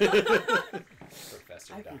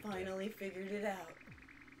 Professor I Doctor. finally figured it out.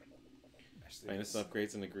 Actually, Finest this-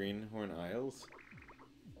 upgrades in the Greenhorn Isles.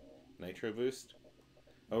 Nitro boost.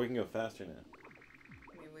 Oh, we can go faster now.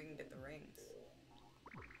 I mean, we can get the rings.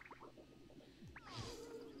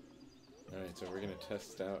 Alright, so we're gonna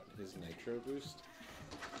test out his Nitro boost.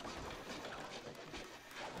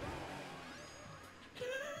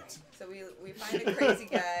 So we find a crazy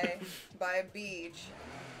guy by a beach,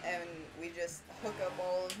 and we just hook up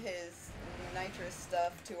all of his nitrous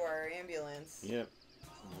stuff to our ambulance. Yep.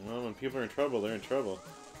 Well, when people are in trouble, they're in trouble.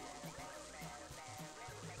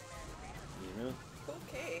 You know?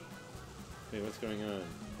 Okay. Wait, what's going on?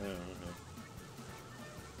 Oh, okay.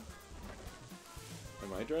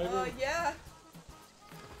 Am I driving? Yeah.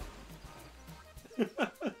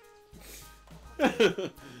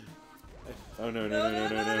 Oh no, No,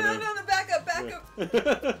 back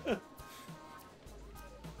up.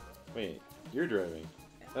 Wait, you're driving.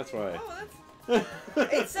 That's why. Oh,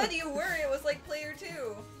 it said you were. It was like player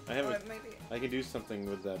 2. I haven't. Oh, it might be. I can do something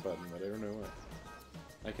with that button, but I don't know what.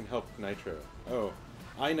 I can help Nitro. Oh,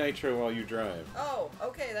 I Nitro while you drive. Oh,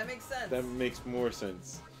 okay, that makes sense. That makes more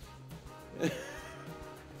sense.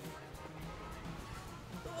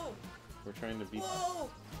 Whoa. We're trying to beat.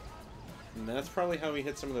 Whoa. And that's probably how we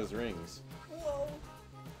hit some of those rings. Whoa.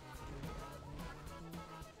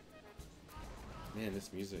 Man,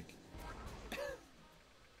 this music.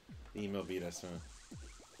 The email beat us, huh?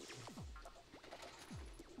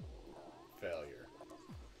 Failure.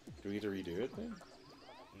 Do we get to redo it then?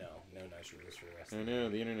 No nitro boost for the rest Oh of no,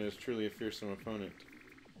 the internet is truly a fearsome opponent.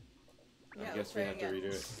 Yeah, I guess we have to again.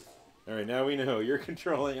 redo it. Alright, now we know. You're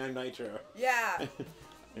controlling, I'm Nitro. Yeah.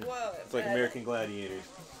 Whoa. It's like American Gladiators.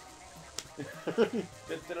 Alright,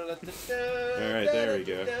 there we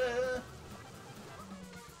go.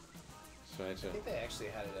 So I think they actually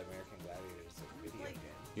had it at American Gladiators, a video game.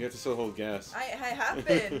 you have to still hold gas. I have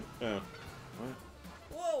been. Oh. What?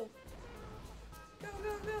 Whoa. Go.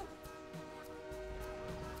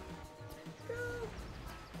 Go.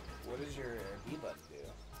 What does your B button do?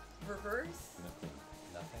 Reverse. Nothing.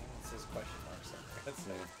 Nothing? It says question mark somewhere. That's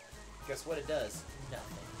No. Guess what it does?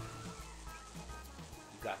 Nothing.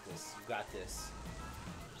 You got this. You got this.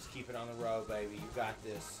 Just keep it on the road, baby. You got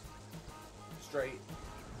this. Straight.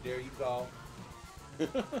 There you go.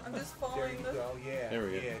 I'm just There following you the. go. Yeah. There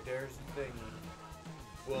we go. Yeah, there's the thingy.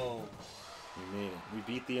 Boom. We made it. We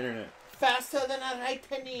beat the internet. Faster than a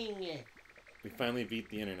lightning. We finally beat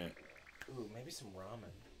the internet. Ooh, maybe some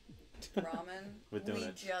ramen. Ramen. With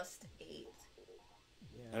donuts. We just ate.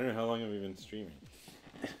 I don't know how long have we been streaming.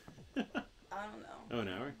 I don't know. Oh, an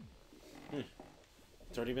hour?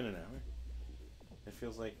 It's already been an hour? It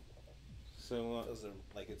feels like so long. Those are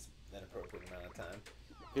like it's an appropriate amount of time.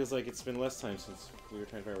 Feels like it's been less time since we were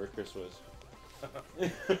trying to find out where Chris was.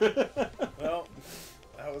 Well,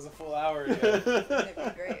 that was a full hour. Yeah. It'd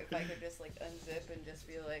be great if I could just like unzip and just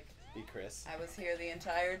be like, Be Chris. I was here the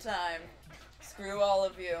entire time. Screw all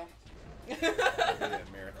of you. That'd be a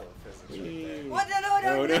miracle of physics right there. What?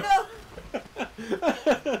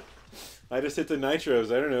 No. I just hit the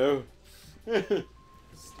nitros. I don't know.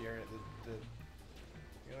 Steering the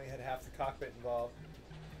you only had half the cockpit involved.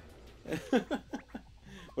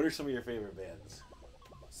 What are some of your favorite bands?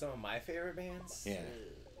 Some of my favorite bands? Yeah.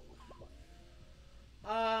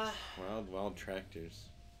 Wild Tractors.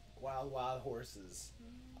 Wild Horses.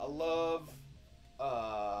 I love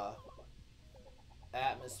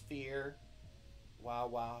Atmosphere.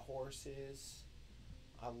 Wild Horses.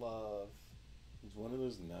 I love. Is one of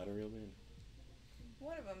those not a real band?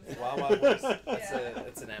 One of them. Wild Horse. Yeah.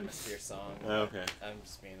 It's an Atmosphere song. Oh, okay. I'm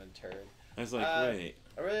just being a turd. I was like, wait.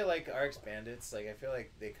 I really like RX Bandits. Like, I feel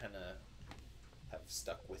like they kind of have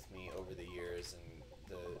stuck with me over the years, and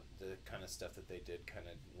the kind of stuff that they did kind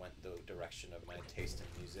of went the direction of my taste in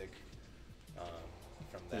music.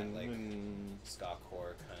 From that like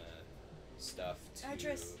ska-core kind of stuff to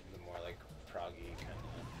the more like proggy kind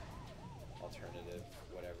of alternative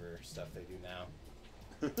whatever stuff they do now.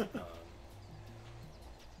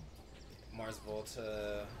 Mars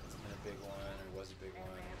Volta has been a big one, or was a big one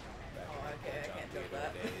back in the John can't do Theodore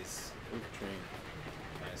that. days. Oak Train.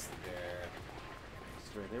 Nice there. That's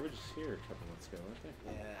right. They were just here a couple months ago, weren't they?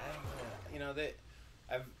 Yeah, I don't know. You know,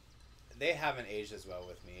 they haven't aged as well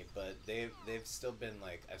with me, but they've still been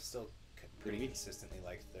like, I've still pretty consistently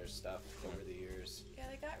liked their stuff over the years. Yeah,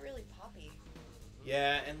 they got really poppy.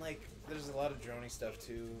 Yeah, and like there's a lot of drony stuff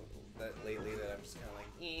too that lately that I'm just kind of like,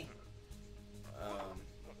 eh.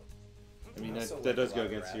 I mean, also that does like a go lot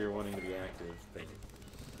of against rap. your wanting to be active.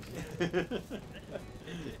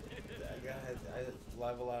 I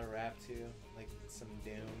love a lot of rap too, like some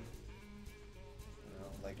Doom. You know,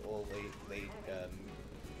 like old late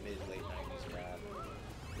mid late 90s rap.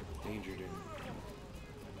 Danger Doom.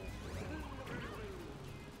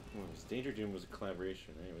 Danger Doom was a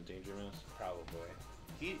collaboration, right, with Danger Mouse?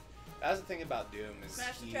 Probably. That's the thing about Doom is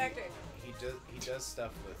Smash the tractor. He does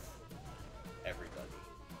stuff with everybody.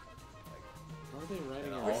 Like, How are they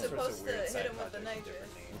writing all We're sorts of supposed to weird hit side him with the projects nitrous.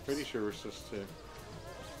 different names. I'm pretty sure we're supposed to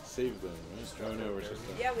save them, right? Oh no, we're supposed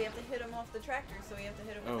to... Yeah, we have to hit him off the tractor, so we have to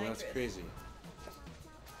hit him with nitrous. that's crazy.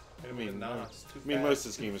 I mean, most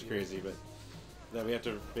of this game is crazy, but that we have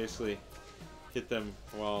to basically hit them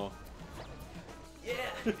while... Yeah.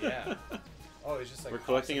 Yeah. Oh, it's just like we're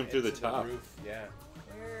collecting them through the top. Roof. Yeah.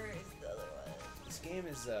 Where is the other one? This game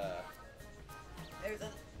is There's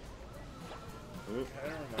a... Oof,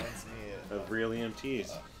 kind of reminds me of real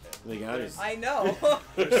EMTs. They got it. I know.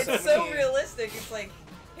 There's It's so so many- realistic. It's like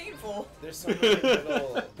painful. There's so many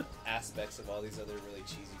little aspects of all these other really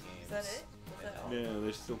cheesy games. Is that it? Is that all? Yeah,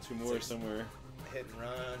 there's still two more somewhere. Hit and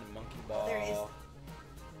Run, Monkey Ball, There is. and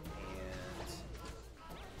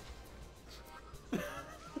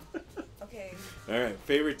Okay. Alright,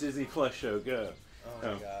 favorite Disney Plus show, go. oh my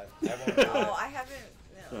Oh. god, I won't do Oh, it. I haven't.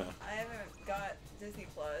 No, Huh. I haven't got Disney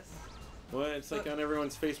Plus. What? It's like on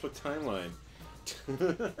everyone's Facebook timeline.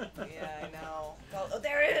 Yeah, I know. Oh,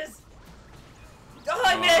 there it is. Oh,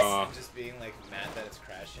 I missed. I'm just being like mad that it's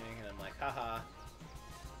crashing, and I'm like, haha.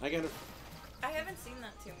 I got I haven't seen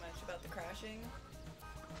that too much about the crashing.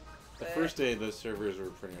 the but- first day the servers were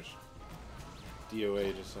pretty much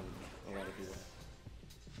DOA to a lot of people.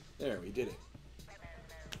 There, we did it.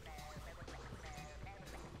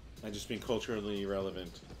 I just being culturally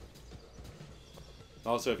relevant.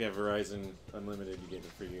 Also, if you have Verizon Unlimited, you get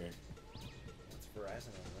it for a year. It's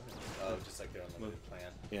Verizon Unlimited. Oh, just like their unlimited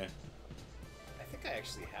plan. Yeah. I think I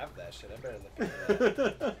actually have that shit. I better look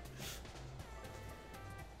into that.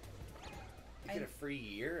 You get a free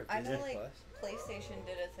year of I Disney know, like, Plus. PlayStation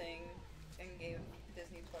did a thing and gave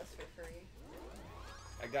Disney Plus for free.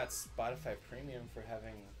 I got Spotify Premium for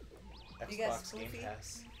having You got Xbox Game Spoofy?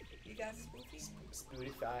 Pass. You got Spoofy?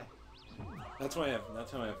 Spotify. That's how I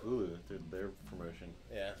have Hulu through their promotion.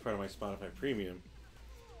 Yeah. It's part of my Spotify Premium.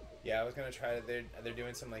 Yeah, I was gonna try to. They're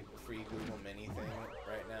doing some like free Google Mini thing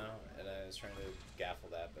right now, and I was trying to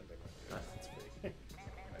gaffle that, but it's free.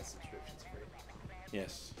 My subscription's free.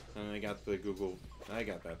 Yes, and I got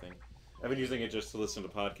that thing. I've been using it just to listen to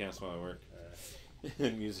podcasts while I work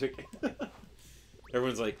and music.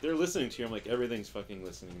 Everyone's like, they're listening to you. I'm like, everything's fucking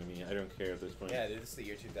listening to me. I don't care at this point. Yeah, dude, it's the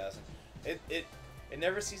year 2000. It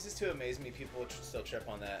never ceases to amaze me. People still trip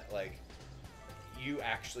on that. Like, you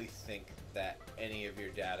actually think that any of your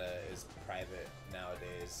data is private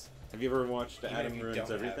nowadays? Have you ever watched Even Adam if you Ruins don't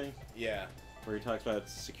have- Everything? Yeah. Where he talks about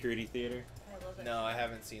security theater? I love it. No, I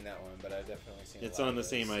haven't seen that one, but I've definitely seen. It's a lot on of the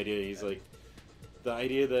same those. idea. He's Yeah. like, the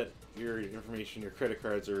idea that your information, your credit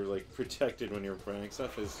cards are like protected when you're buying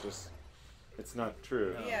stuff is just, It's not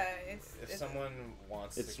true. No. Yeah, If someone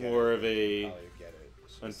wants It's to get more it, of they'll a probably get it.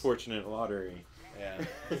 It's just- unfortunate lottery Yeah,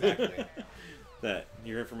 exactly. that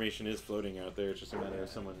your information is floating out there. It's just a matter of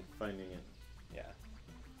someone finding it. Yeah.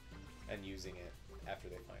 And using it after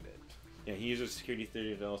they find it. Yeah, he uses security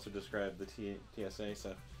theory to also describe the TSA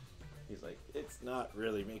stuff. He's like, it's not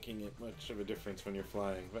really making it much of a difference when you're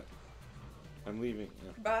flying, but I'm leaving.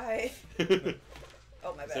 Bye. Yeah.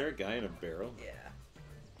 Oh, my bad. Is there a guy in a barrel? Yeah.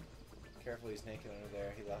 Careful, he's naked under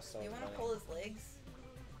there. He lost all You his want to money. pull his legs?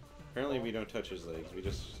 Apparently we don't touch his legs. We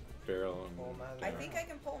just barrel him. Pull him out of the I barrel. think I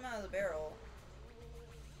can pull him out of the barrel.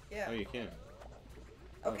 Yeah. Oh, you can.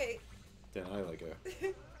 Okay. Then I like a.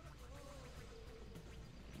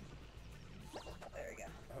 There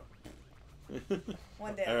we go.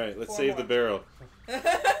 One down. All right, let's 4 save more. the barrel.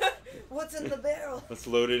 What's in the barrel? Let's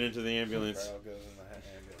load it into the ambulance. Barrel goes in the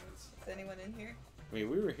ambulance. Is anyone in here? Wait,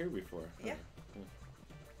 we were here before. Yeah.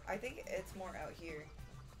 I think it's more out here.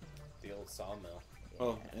 The old sawmill.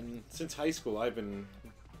 Well, and since high school, I've been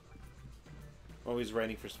always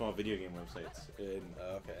writing for small video game websites. And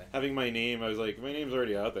Oh, okay. having my name, I was like, my name's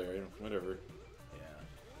already out there. Whatever.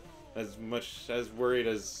 Yeah. As much as worried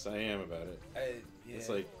as I am about it, Yeah, it's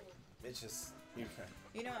like, it's just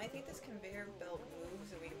You know, I think this conveyor belt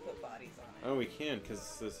moves and we can put bodies on it. oh, we can,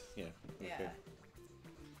 because this, yeah. Yeah. Okay.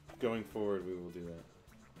 Going forward, we will do that.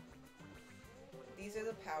 These are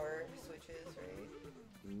the power switches,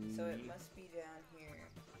 right? So it must be down here.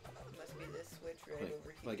 It must be this switch right over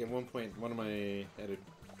here. Like at one point, one of my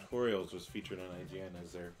editorials was featured on IGN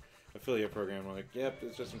as their affiliate program. I'm like, yep,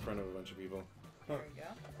 it's just in front of a bunch of people. There we go.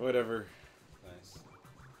 Whatever. nice.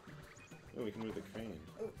 Oh, we can move the crane.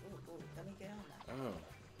 Ooh, ooh, ooh. Let me get on that.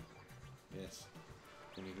 Oh. Yes.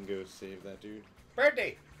 And you can go save that dude.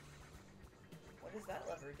 Birthday. What does that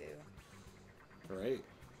lever do? Right.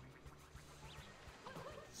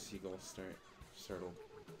 Seagull startle.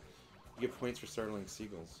 You get points for startling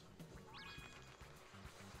seagulls.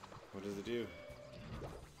 What does it do?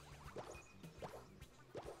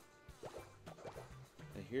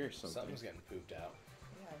 I hear something. Something's getting pooped out.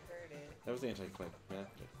 Yeah, I heard it. That was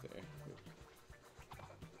anticlimactic there.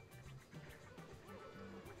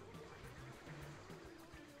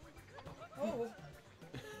 Oh.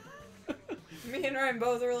 Me and Ryan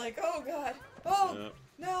both were like, oh god. Oh, Yep.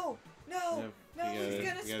 no, no, Yep. no, You he's gotta- gonna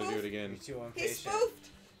you gotta do it spoof. again. You're too He impatient. spoofed.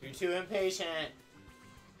 You're too impatient.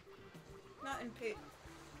 Not in pit.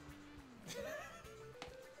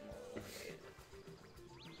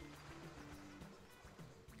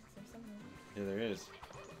 Yeah, there is.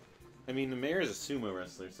 I mean, the mayor is a sumo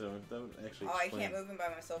wrestler, so it don't actually Oh, I explain. can't move him by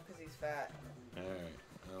myself because he's fat.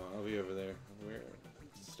 Alright. I'll be over there. Where?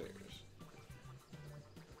 Stairs.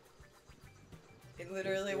 It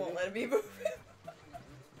literally won't let me move him.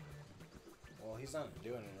 Well, he's not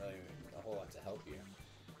doing really a whole lot to help you.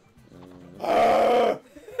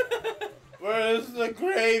 Where's the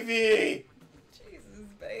gravy? Jesus,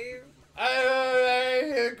 babe. I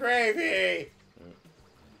need the gravy.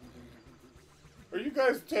 Are you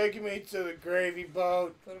guys taking me to the gravy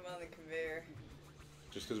boat? Put him on the conveyor.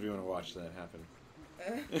 Just because we want to watch that happen.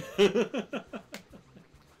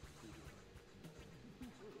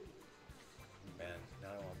 Man, now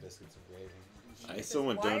I want biscuits and gravy. I still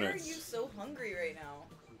want Why donuts. are you so hungry right now?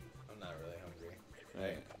 I'm not really hungry.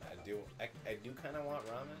 Right. I do kind of want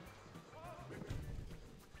ramen.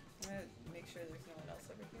 I'm gonna make sure there's no one else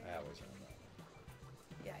over here. I always want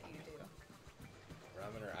ramen. Yeah, you do.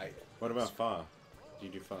 Ramen or I. What about pho? Do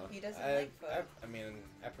you do pho? He doesn't I, like food. I mean,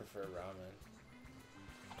 I prefer ramen.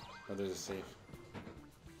 Oh, there's a safe.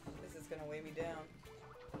 This is gonna weigh me down.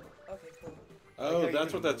 Okay, cool. I like Oh, how you that's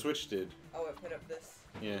can what that move- switch did. Oh, it put up this.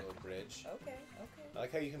 Yeah. Little bridge. Okay, I okay.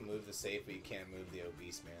 like how you can move the safe, but you can't move the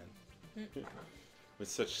obese man. With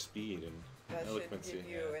such speed and That should eloquency. give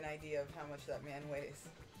you an idea of how much that man weighs.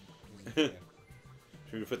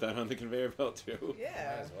 Should we put that on the conveyor belt too? Might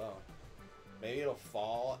Yeah. as well. Maybe it'll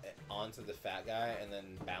fall onto the fat guy and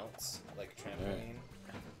then bounce like a trampoline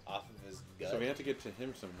off of his gut. So we have to get to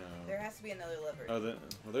him somehow. There has to be another lever. Oh,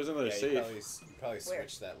 well, there's another yeah, safe you probably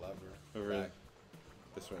switch that lever. over back.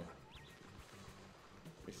 this way.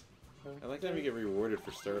 I like that we get rewarded for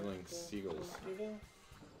startling seagulls.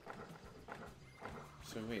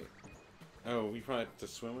 So wait. Oh, we probably have to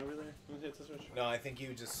swim over there and hit the switch? No, I think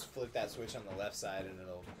you just flip that switch on the left side and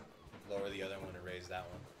it'll lower the other one and raise that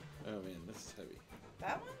one. Oh man, this is heavy.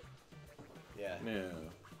 That one? Yeah. No.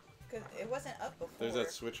 Because it wasn't up before. There's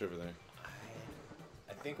that switch over there.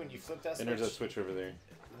 I think when you flip that switch And there's that switch over there.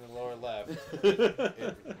 in the lower left,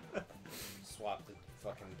 it swapped the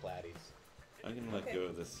fucking platties. I'm gonna let Okay. go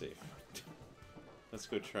of this safe. Let's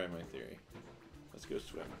go try my theory. Let's go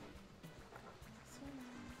swim.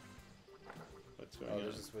 what's going Oh, on.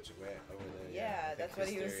 there's a switch away over there. Yeah, I think that's what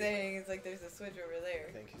he was his theory- saying. It's like there's a switch over there.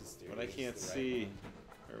 I think his theory But I is can't the right see.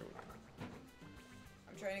 one. Or-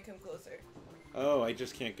 I'm trying to come closer. Oh, I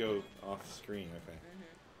just can't go off screen.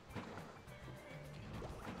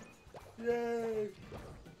 Okay. Yay!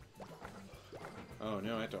 Oh,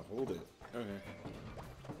 no, I have to hold it. Okay.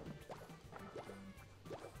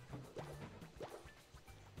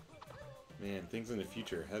 Man, things in the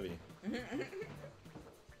future are heavy. Why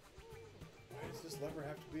does this lever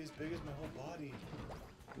have to be as big as my whole body?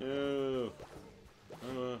 No!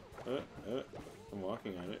 I'm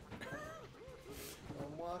walking on it.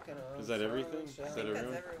 I'm walking on. Is that everything? sunshine. Is I that think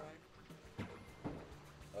everyone? that's everyone.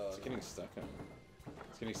 It's getting stuck on.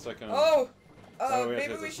 It's getting stuck on. Oh! Oh, we have to Maybe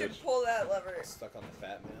hit the we should switch. pull that lever. Stuck on the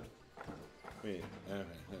fat man. Wait. Okay.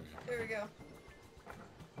 There we go.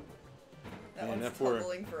 That Man, one's that poor-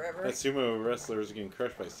 tumbling forever. That sumo wrestler is getting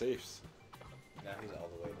crushed by safes. Now he's all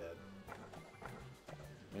the way dead.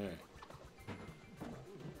 Alright.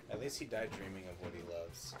 At least he died dreaming of what he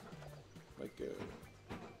loves. Let go.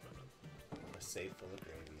 A safe full of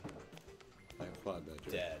gravy. I applaud that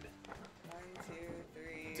joke. Dead. 1, 2,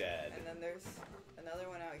 3. Dead. And then there's another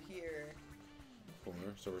one out here. 4.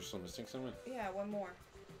 So we're still missing someone? Yeah, one more.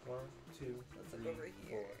 1, 2, Let's 3, look over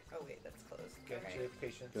here. 4. Oh wait, that's closed. Get Alright. your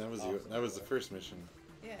patience. That was off that was the floor. first mission.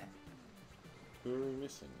 Yeah. Who are we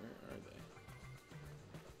missing? Where are they?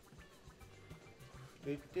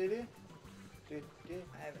 I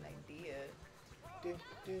have an idea.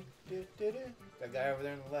 That guy over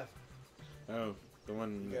there on the left. Oh, the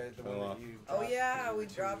one You guys, the fell one off. that you Oh, dropped yeah, 'cause you we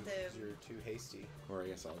were dropped too- him. 'cause You were too hasty. Or I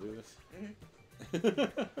guess I'll do this.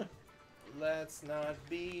 Mhm. Let's not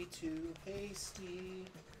be too hasty.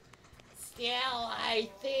 Still, I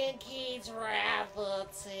think he's rather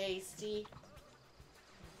tasty.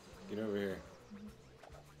 Get over here.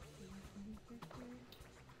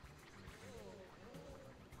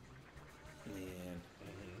 Man.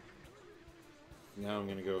 Now I'm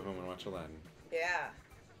gonna go home and watch Aladdin Yeah,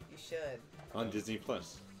 you should. on Disney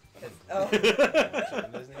Plus. 'Cause- oh,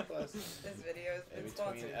 On Disney Plus. this video has In been between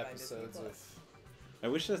sponsored by Disney episodes Plus. of I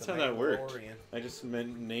wish that's The how that worked. Mandalorian. I just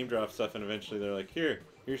name drop stuff and eventually they're like,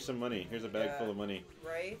 here's some money. Here's a bag Yeah. full of money.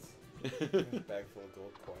 Right? Bag full of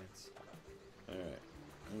gold coins. Alright.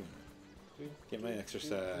 Get my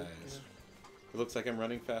exercise. It looks like I'm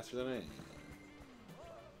running faster than I am.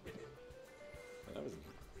 Oh, that was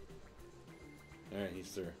neat. Alright, he's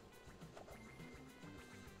through.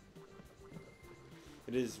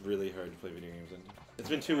 It is really hard to play video games. And it's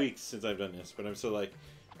been 2 weeks since I've done this, but I'm still like,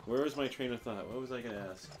 where was my train of thought? What was I going to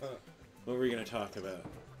ask? What were we going to talk about?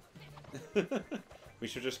 We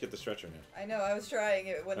should just get the stretcher now. I know, I was trying,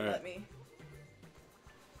 it wouldn't Alright. let me.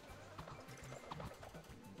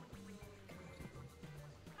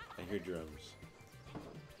 I hear drums.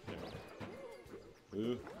 There.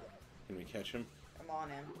 Ooh. Can we catch him? I'm on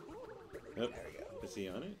him. Nope. There we go. Is he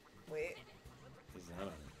on it? Wait, He's not on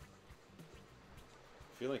it.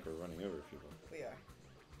 I feel like we're running over people. we are.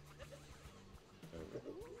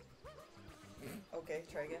 Oh. Okay,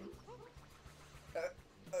 try again.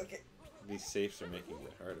 Okay, These safes are making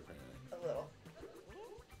it hard, apparently. a little.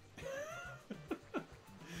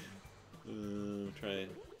 Try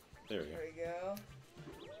it. There we go.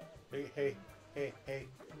 There we go.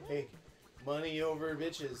 Hey. Money over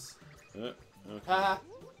bitches. Okay. Ha!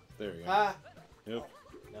 There we go. Ha! Nope.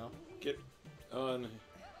 No? Get on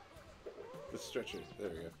the stretcher. There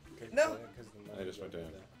we go. No. I just went down.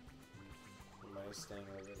 The money's staying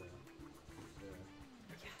over there.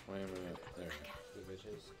 Why am I not there? The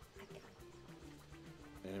bitches.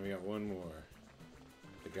 And then we got one more.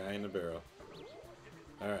 The guy in the barrel.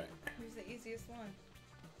 Alright. Here's the easiest one.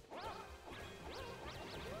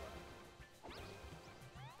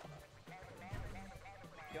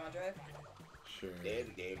 You wanna drive? Sure. Dead.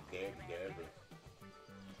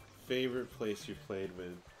 Favorite place you played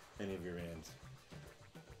with any of your bands?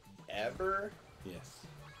 Ever? Yes.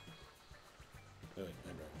 Oh, wait,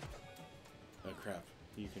 I'm wrong. Oh crap.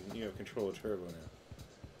 You have control of turbo now.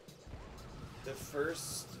 The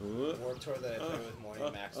first Whoop. Warped Tour that I played with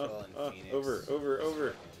Maureen Maxwell and Phoenix. Over.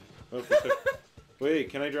 Oh, wait,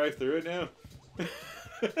 can I drive through it now?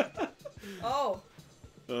 Oh,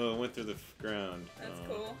 Oh, it went through the ground. that's Oh.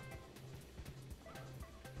 cool.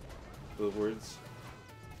 Billboards.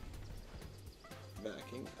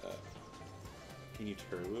 Backing up. Can you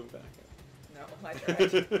turbo back No, I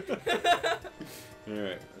tried. up?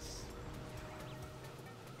 Alright, let's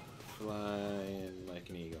fly in like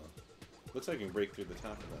an eagle. Looks like I can break through the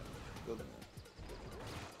top of that building there.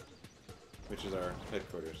 Which is our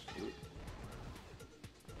headquarters. Ooh.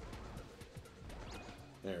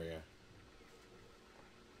 There we go.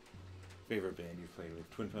 Favorite band you've played with?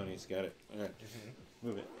 Twin Ponies, got it. Alright,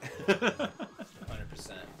 move it.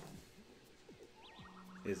 100%.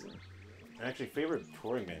 Is it? Actually, favorite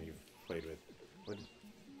touring band you've played with? What?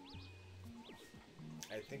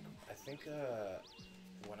 I think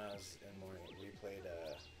when I was in morning, we played.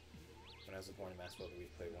 When I was with Morning Mass World, we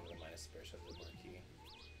played one of the Minus Bears of the Marquee.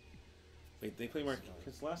 Wait, they play Marquee?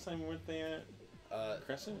 Because last time weren't they at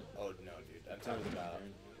Crescent? Oh no, dude! I'm talking about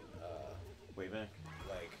way back.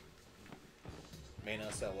 like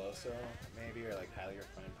Menos El Oso, maybe, or like Highly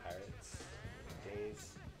Refined Pirates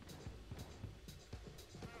days,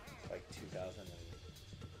 like 2002.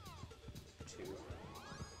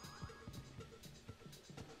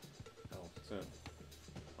 Oh, so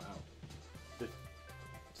wow,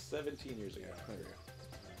 17 years ago. Yeah. Okay.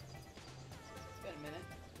 It's been a minute.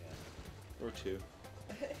 Yeah. Or 2.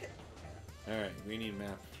 All right, we need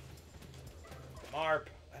map. Marp.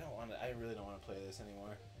 I really don't want to play this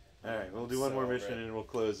anymore. All right, we'll do one more mission and we'll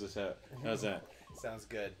close this out. How's that? Sounds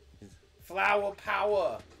good. Flower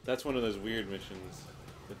power. That's one of those weird missions.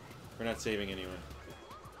 We're not saving anyone.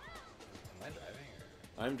 Am I driving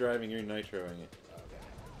or? I'm driving, you're nitroing it. Okay.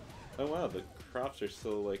 Oh wow, the crops are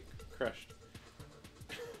still like crushed.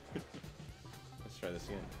 Let's try this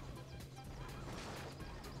again.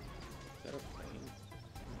 Is that a plane?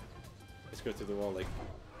 Let's go through the wall like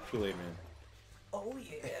Kool-Aid Man. Oh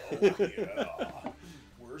yeah. Yeah.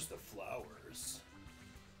 Where's the flowers?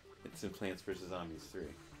 It's in Plants vs. Zombies 3.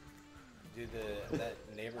 Dude, that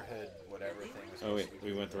neighborhood whatever thing was. Oh wait,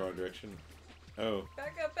 we went the wrong direction. Oh,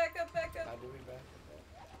 Back up, back up, back How up. do we back?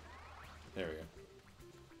 there we go.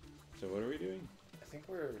 So what are we doing? I think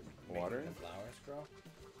we're making Watering? the flowers grow.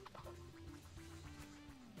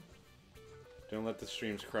 Don't let the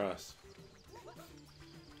streams cross.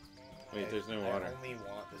 Wait, there's no water. I only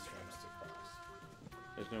want the streams to cross.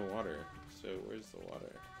 There's no water. So where's the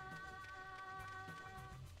water?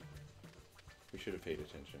 We should have paid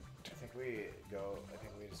attention. I think we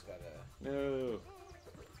just gotta No.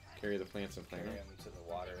 Carry the plants and plant carry them. them to the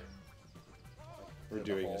water. We're To the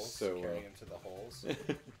doing holes, this so carry well. them to the holes.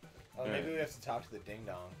 Oh, Alright. maybe we have to talk to the ding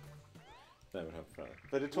dong. That would have fun.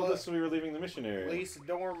 But it told Look. us we were leaving the mission area. Release the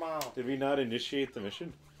door mount. Did we not initiate the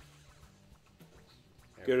mission?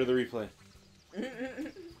 Here Go we to the replay.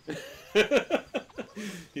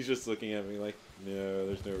 He's just looking at me like, no,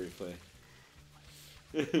 there's no replay.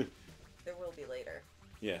 There will be later.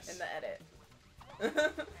 Yes. In the edit.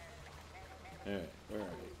 Alright, where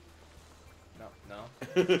are No.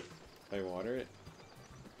 we? I water it?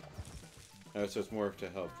 Oh, so it's more to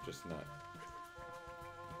help, just not.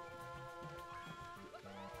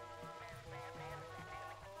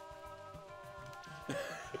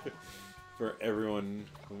 For everyone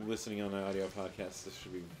listening on the audio podcast, this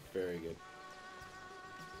should be very good.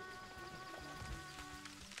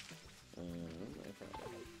 I found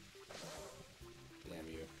it. Damn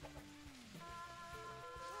you.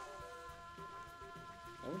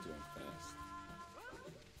 That one's going fast.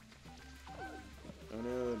 Oh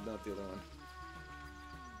no, not the other one.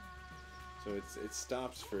 So it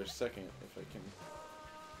stops for a second if I can.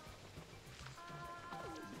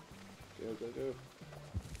 Go, go, go.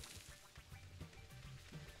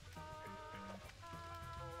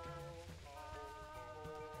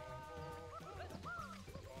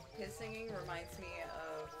 His singing reminds me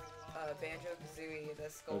of Banjo-Kazooie, the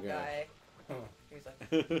skull Okay. guy. Huh. He was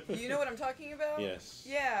like, you know what I'm talking about? Yes.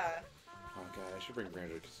 Yeah. Oh god, I should bring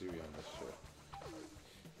Banjo-Kazooie on this show.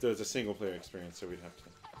 So it's a single player experience, so we'd have to.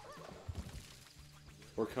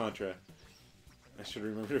 Or Contra. I should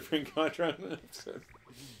remember to bring Contra on the episode.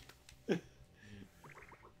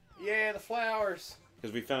 Yeah, the flowers.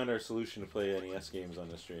 Because we found our solution to play NES games on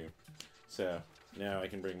the stream. So now I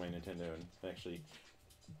can bring my Nintendo and actually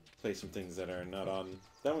play some things that are not on.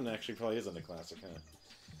 That one actually probably is on the Classic,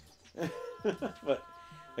 huh? But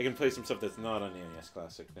I can play some stuff that's not on the NES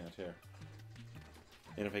Classic now too.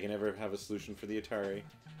 And if I can ever have a solution for the Atari,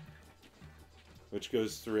 which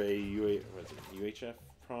goes through a UHF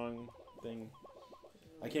prong thing,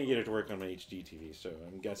 I can't get it to work on my HD TV, so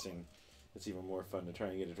I'm guessing it's even more fun to try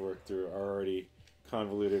and get it to work through our already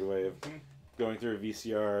convoluted way of going through a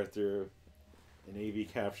VCR, through an AV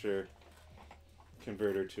capture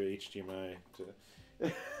converter to HDMI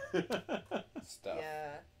to Stuff.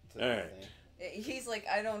 Yeah. To the Alright. He's like,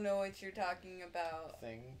 I don't know what you're talking about.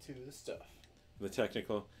 Thing to the stuff. the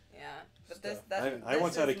technical. Yeah. But Stuff. I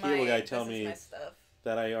once had a cable guy tell me my stuff.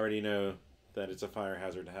 that I already know that it's a fire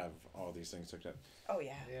hazard to have all these things hooked up. Oh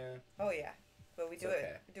yeah. Yeah. Oh yeah. But we do It's it.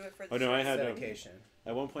 okay. We do it for the Oh, no, I had Dedication.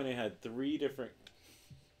 At one point I had 3 different,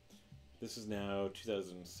 this is now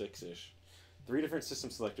 2006-ish, 3 different system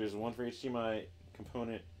selectors, one for HDMI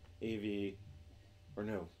component AV, or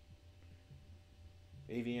no,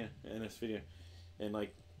 AV and this video, and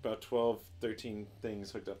like about 12, 13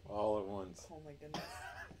 things hooked up all at once. Oh my goodness.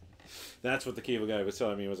 That's what the cable guy was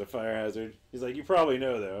telling me was a fire hazard. He's like, you probably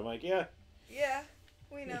know though. I'm like, yeah. Yeah,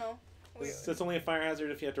 we know. It's only a fire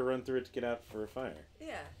hazard if you have to run through it to get out for a fire.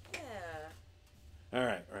 Yeah. All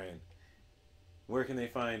right, Ryan. Where can they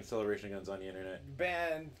find Celebration Guns on the internet?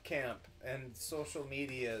 Bandcamp and social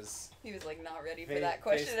medias. He was like not ready for that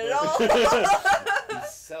question at Facebook. all.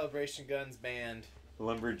 Celebration Guns Band.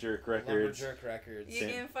 Lumberjerk Records. Lumberjerk Records. You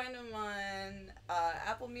can find them on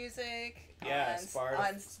Apple Music. Yeah, on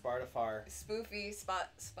Spotify. Spoofy,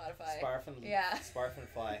 Spotify.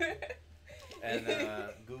 Sparfly. And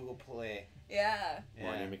Google Play. Yeah.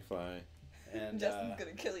 Marty McFly. And Justin's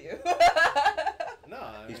gonna kill you. No,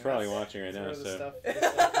 I he's mean, probably watching right now, where so the stuff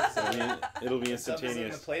it'll be stuff is in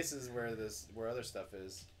instantaneous. the places where other stuff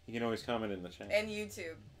is. You can always comment in the chat. And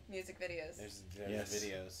YouTube, music videos. There's Yes.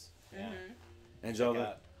 videos. Yeah. And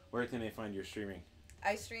Zelda, where can they find your streaming?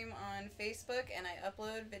 I stream on Facebook and I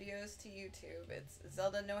upload videos to YouTube. It's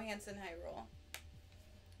Zelda Nohansen Hyrule.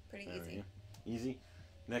 Pretty There we easy. go. Easy.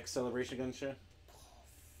 Next Celebration Gun show?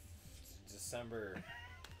 December.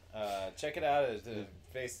 Check it out at the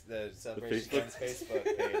Celebration Facebook? Guns Facebook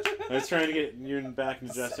page. I was trying to get you back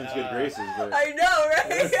into Justin's good graces, but I know,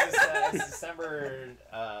 right? It's December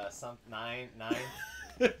 9th.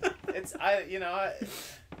 It's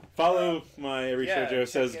follow my Every Show Joe check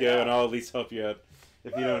Says it Go, out. and I'll at least help you out.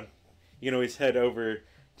 If you don't, you can always head over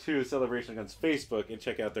to Celebration Guns Facebook and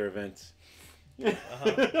check out their events. Oh,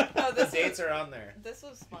 The dates are on there. This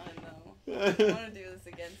was fun though. I want to do this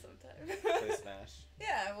again sometime. Play Smash.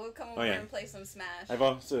 Yeah, we'll come over and play some Smash. I've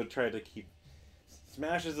also tried to keep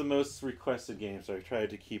Smash is the most requested game, so I've tried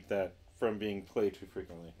to keep that from being played too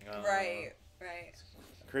frequently. Right.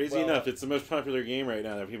 Crazy enough, it's the most popular game right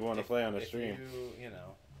now that people want to play on a stream.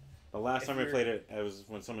 The last time I played it, I was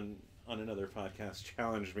when someone on another podcast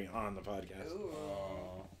challenged me on the podcast. Ooh.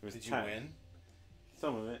 Did you win?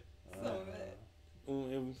 Some of it. Some of it.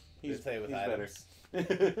 He's play with items. better.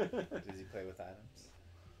 Does he play with items?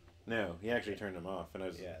 No, he actually turned them off, and I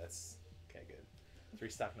was. Yeah, that's okay. Good. 3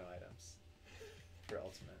 stock no items for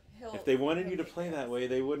ultimate. If they wanted you to play that way,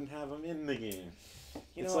 they wouldn't have them in the game.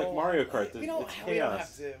 You It's know, like Mario Kart. We don't It's have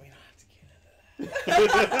chaos. to get into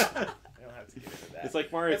that. We don't have to get into that. It's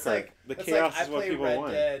like Mario It's Kart. like, The it's chaos like is what people I play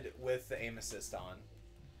want. Red Dead with the aim assist on.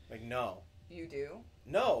 Like, no. You do?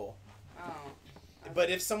 No. Oh.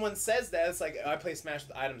 But if someone says that, it's like, I play Smash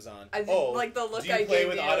with items on. Like the look do you I play gave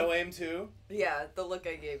with you. auto aim too? Yeah, the look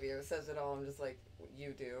I gave you says it all. I'm just like,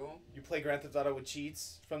 you do? You play Grand Theft Auto with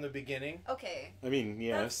cheats from the beginning? Okay. I mean,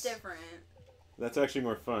 yes. That's different. That's actually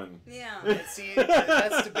more fun. Yeah. See,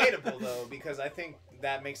 that's debatable though, because I think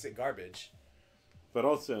that makes it garbage. But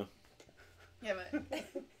also, Yeah, but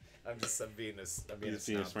I'm being a being a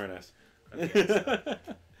snob. smartass.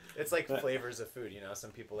 It's like flavors of food, you know.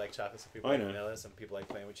 Some people like chocolate, some people I like know. vanilla, some people like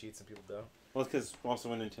playing with cheats, some people don't. Well, it's because also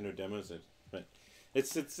when Nintendo demos it, but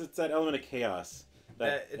it's that element of chaos.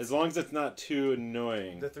 That as long as it's not too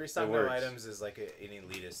annoying. The 3 it stock no works. items is like an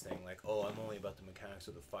elitist thing. Like, oh, I'm only about the mechanics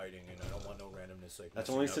of the fighting, and I don't want no randomness. Like That's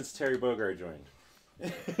only since Terry Bogard joined.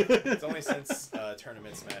 It's only since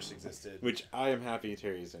Tournament Smash existed. Which I am happy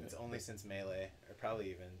Terry's in. It's only since Melee, or probably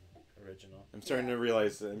even original. I'm starting to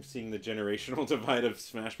realize that I'm seeing the generational divide of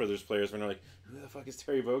Smash Brothers players when they're like, who the fuck is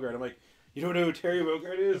Terry Bogard? I'm like, you don't know who Terry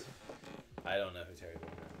Bogard is? I don't know who Terry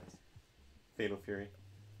Bogard is. Fatal Fury.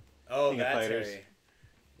 Oh, King of that Fighters. Terry.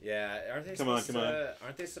 Yeah, aren't they? Come on.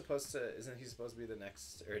 Aren't they supposed to? Isn't he supposed to be the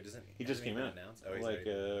next? Or doesn't He just came out. Announced? Oh, he's Like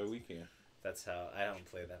already- a week ago. That's how I don't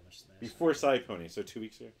play that much Smash. Before Side Pony, so 2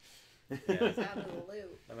 weeks ago. Yeah. it's out of the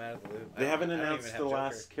loop. I'm out of the loop. They haven't I don't announced even the have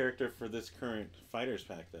last Joker. character for this current Fighters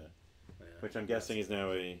pack, though. Yeah. Which I'm guessing is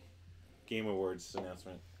now a Game Awards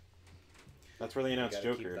announcement. That's where they announced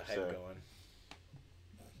Gotta keep Joker. the hype So, going.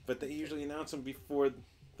 but they usually announce them before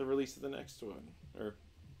the release of the next one, or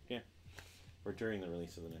during the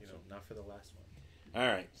release of the next one. Not for the last one. All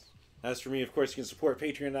right. As for me, of course, you can support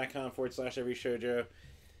patreon.com/everyshowjoe.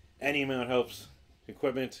 Any amount helps.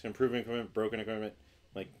 Equipment, improving equipment, broken equipment,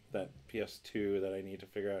 like that PS2 that I need to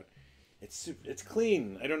figure out. It's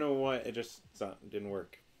clean. I don't know why it didn't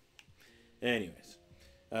work. Anyways,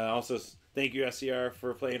 also thank you SCR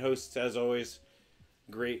for playing hosts as always.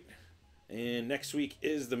 Great. And next week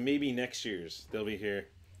is the maybe next year's. They'll be here.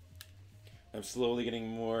 I'm slowly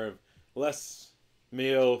getting less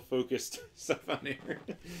male-focused stuff on here.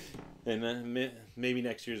 And maybe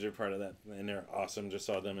next year's are part of that. And they're awesome. Just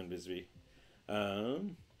saw them in Bisbee. I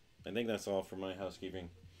think that's all for my housekeeping.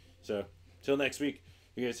 So, till next week,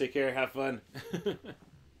 you guys take care. Have fun.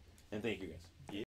 And thank you guys.